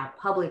putting out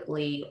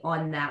publicly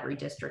on that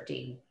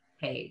redistricting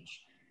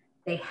page.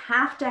 They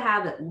have to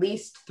have at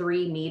least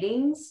 3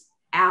 meetings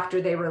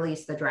after they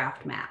release the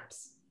draft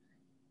maps.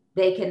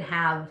 They can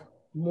have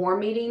more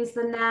meetings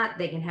than that.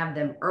 They can have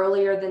them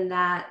earlier than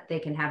that. They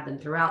can have them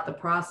throughout the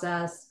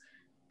process.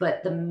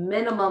 But the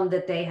minimum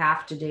that they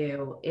have to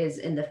do is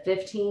in the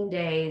 15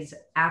 days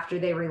after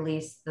they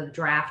release the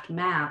draft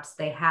maps,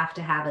 they have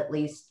to have at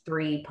least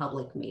 3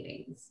 public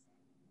meetings.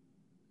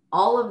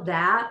 All of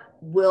that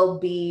will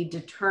be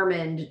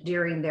determined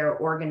during their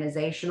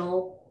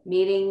organizational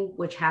meeting,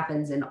 which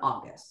happens in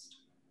August.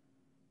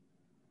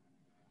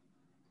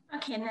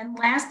 Okay, and then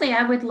lastly,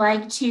 I would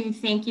like to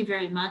thank you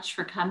very much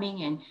for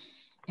coming and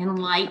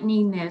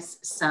enlightening this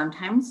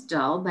sometimes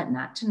dull, but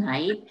not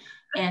tonight,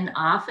 and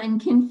often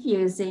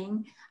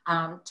confusing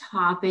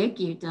topic.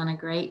 You've done a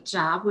great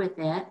job with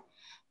it.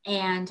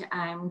 And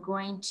I'm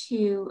going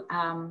to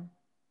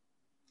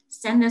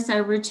send this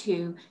over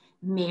to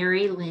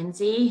Mary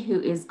Lindsay,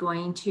 who is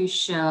going to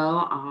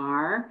show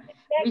our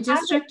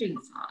redistricting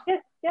song.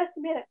 Just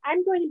a minute.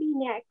 I'm going to be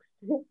next.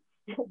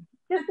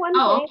 Just one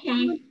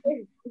thing.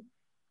 Okay.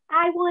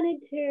 I wanted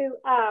to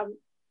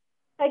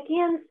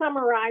again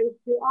summarize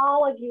to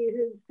all of you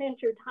who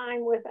spent your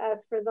time with us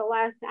for the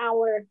last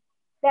hour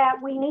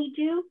that we need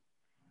you.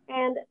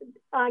 And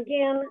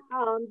again,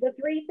 the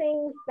 3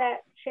 things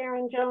that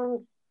Sharon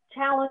Jones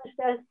challenged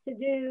us to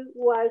do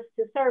was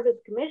to serve as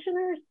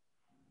commissioners,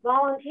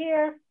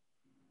 volunteer,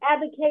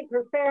 advocate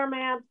for fair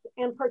maps,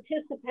 and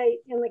participate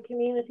in the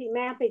community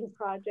mapping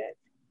project.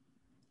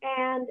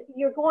 And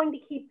you're going to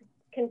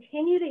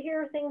continue to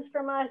hear things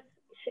from us.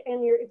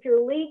 And if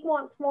your league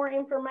wants more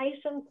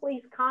information,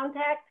 please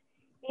contact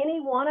any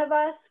one of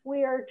us.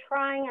 We are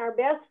trying our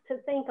best to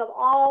think of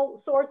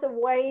all sorts of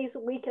ways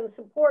we can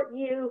support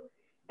you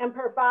and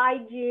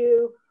provide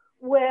you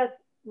with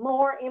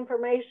more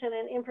information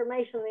and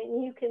information that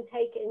you can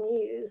take and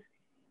use.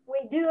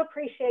 We do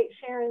appreciate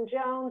Sharon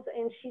Jones,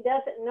 and she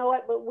doesn't know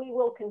it, but we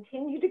will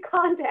continue to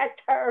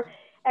contact her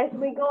as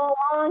we go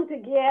along to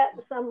get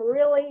some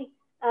really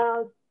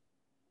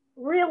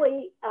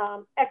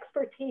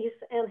expertise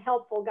and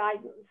helpful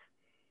guidance.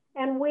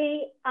 And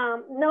we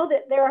know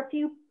that there are a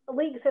few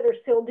leagues that are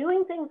still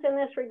doing things in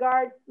this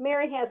regard.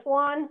 Mary has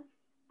one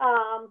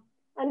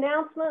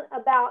announcement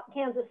about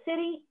Kansas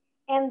City,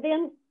 and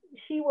then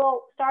she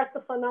will start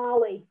the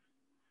finale.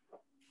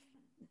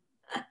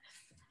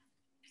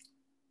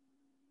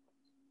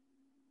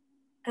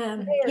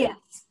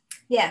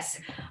 Yes.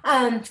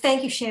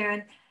 Thank you,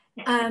 Sharon.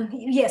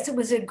 Yes, it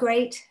was a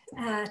great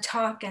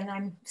talk, and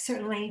I'm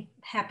certainly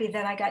happy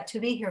that I got to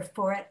be here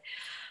for it.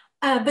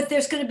 But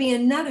there's going to be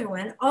another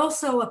one,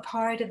 also a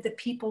part of the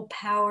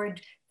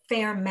people-powered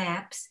fair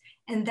maps,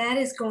 and that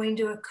is going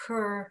to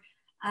occur.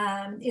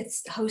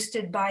 It's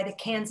hosted by the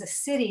Kansas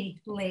City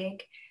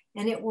League,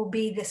 and it will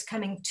be this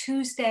coming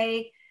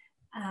Tuesday,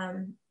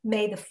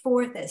 May the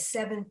 4th at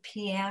 7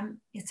 p.m.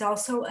 It's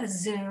also a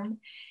Zoom.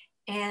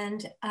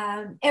 And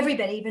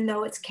everybody, even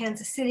though it's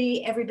Kansas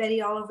City,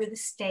 everybody all over the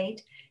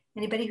state,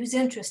 anybody who's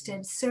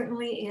interested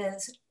certainly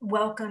is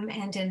welcome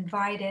and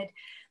invited.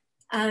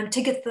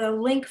 To get the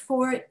link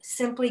for it,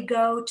 simply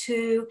go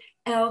to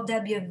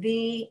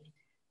lwvkc.org.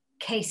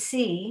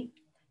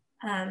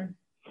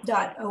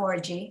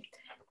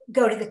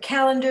 Go to the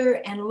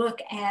calendar and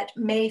look at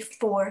May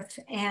 4th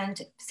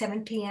and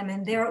 7 p.m.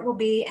 and there it will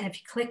be. And if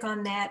you click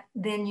on that,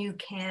 then you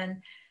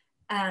can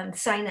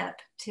sign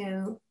up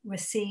to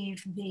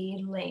receive the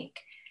link.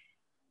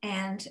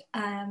 And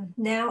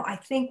now I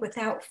think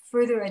without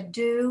further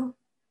ado,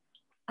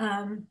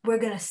 we're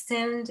going to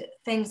send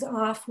things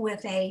off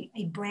with a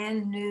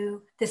brand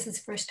new, this is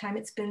the first time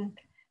it's been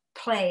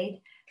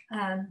played,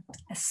 a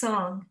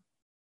song.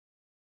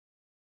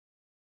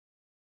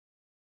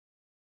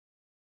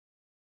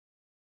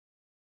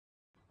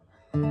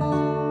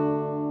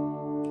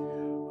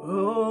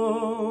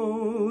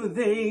 Oh,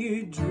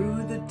 they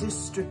drew the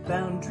district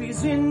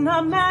boundaries in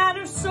a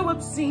manner so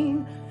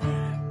obscene.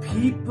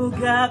 People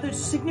gathered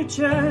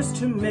signatures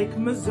to make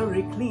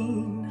Missouri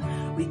clean.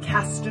 We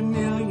cast 1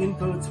 million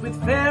votes with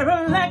fair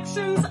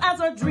elections as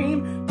our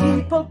dream.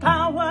 People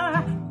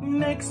power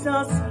makes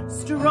us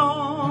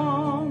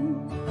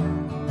strong.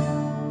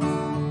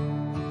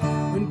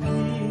 When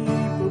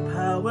people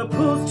power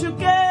pulls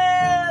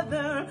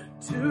together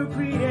to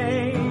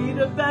create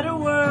a better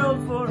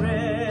world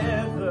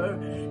forever,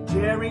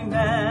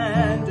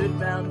 gerrymandered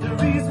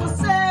boundaries will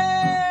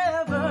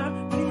sever.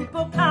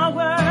 People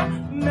power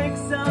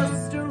makes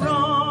us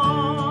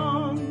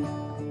strong.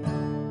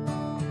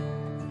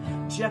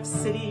 Jeff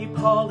City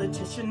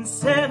politicians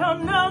said, oh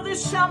no,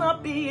 this shall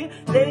not be.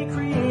 They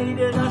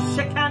created a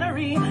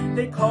chicanery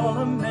they call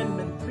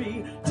Amendment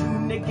 3 to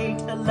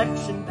negate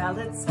election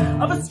ballots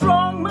of a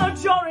strong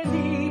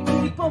majority.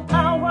 People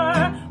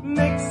power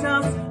makes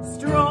us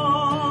strong.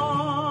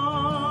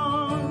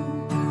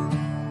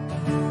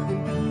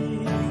 When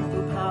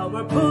people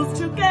power pulls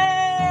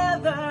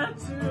together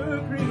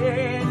to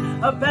create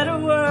a better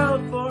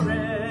world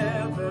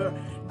forever,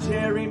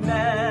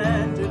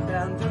 gerrymandered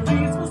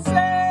boundaries will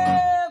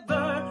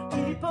sever.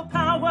 People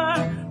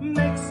power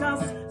makes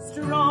us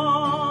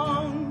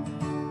strong.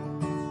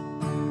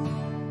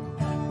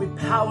 With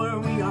power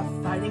we are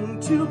fighting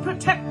to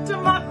protect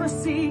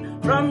democracy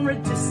from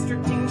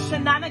redistricting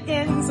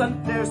shenanigans,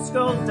 unfair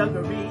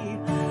skullduggery.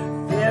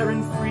 Fair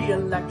and free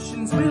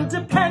elections will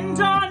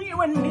depend on you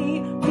and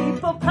me.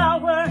 People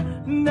power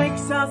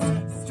makes us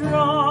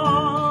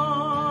strong.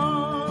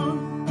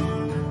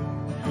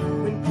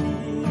 When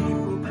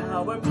people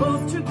power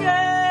pulls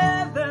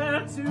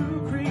together to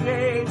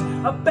create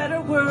a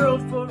better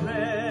world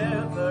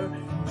forever,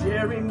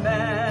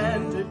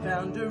 gerrymandered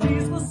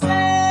boundaries will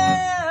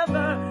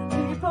sever.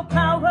 People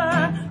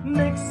power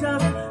makes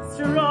us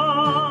strong.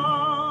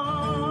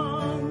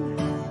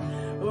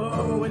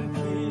 Oh, when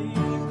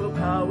people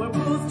power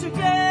pulls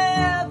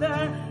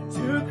together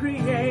to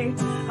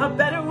create a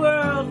better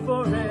world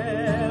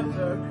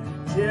forever,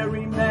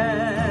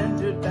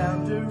 gerrymandered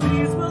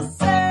boundaries will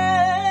sever.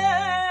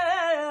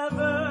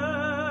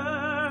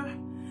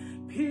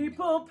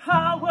 People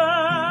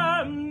power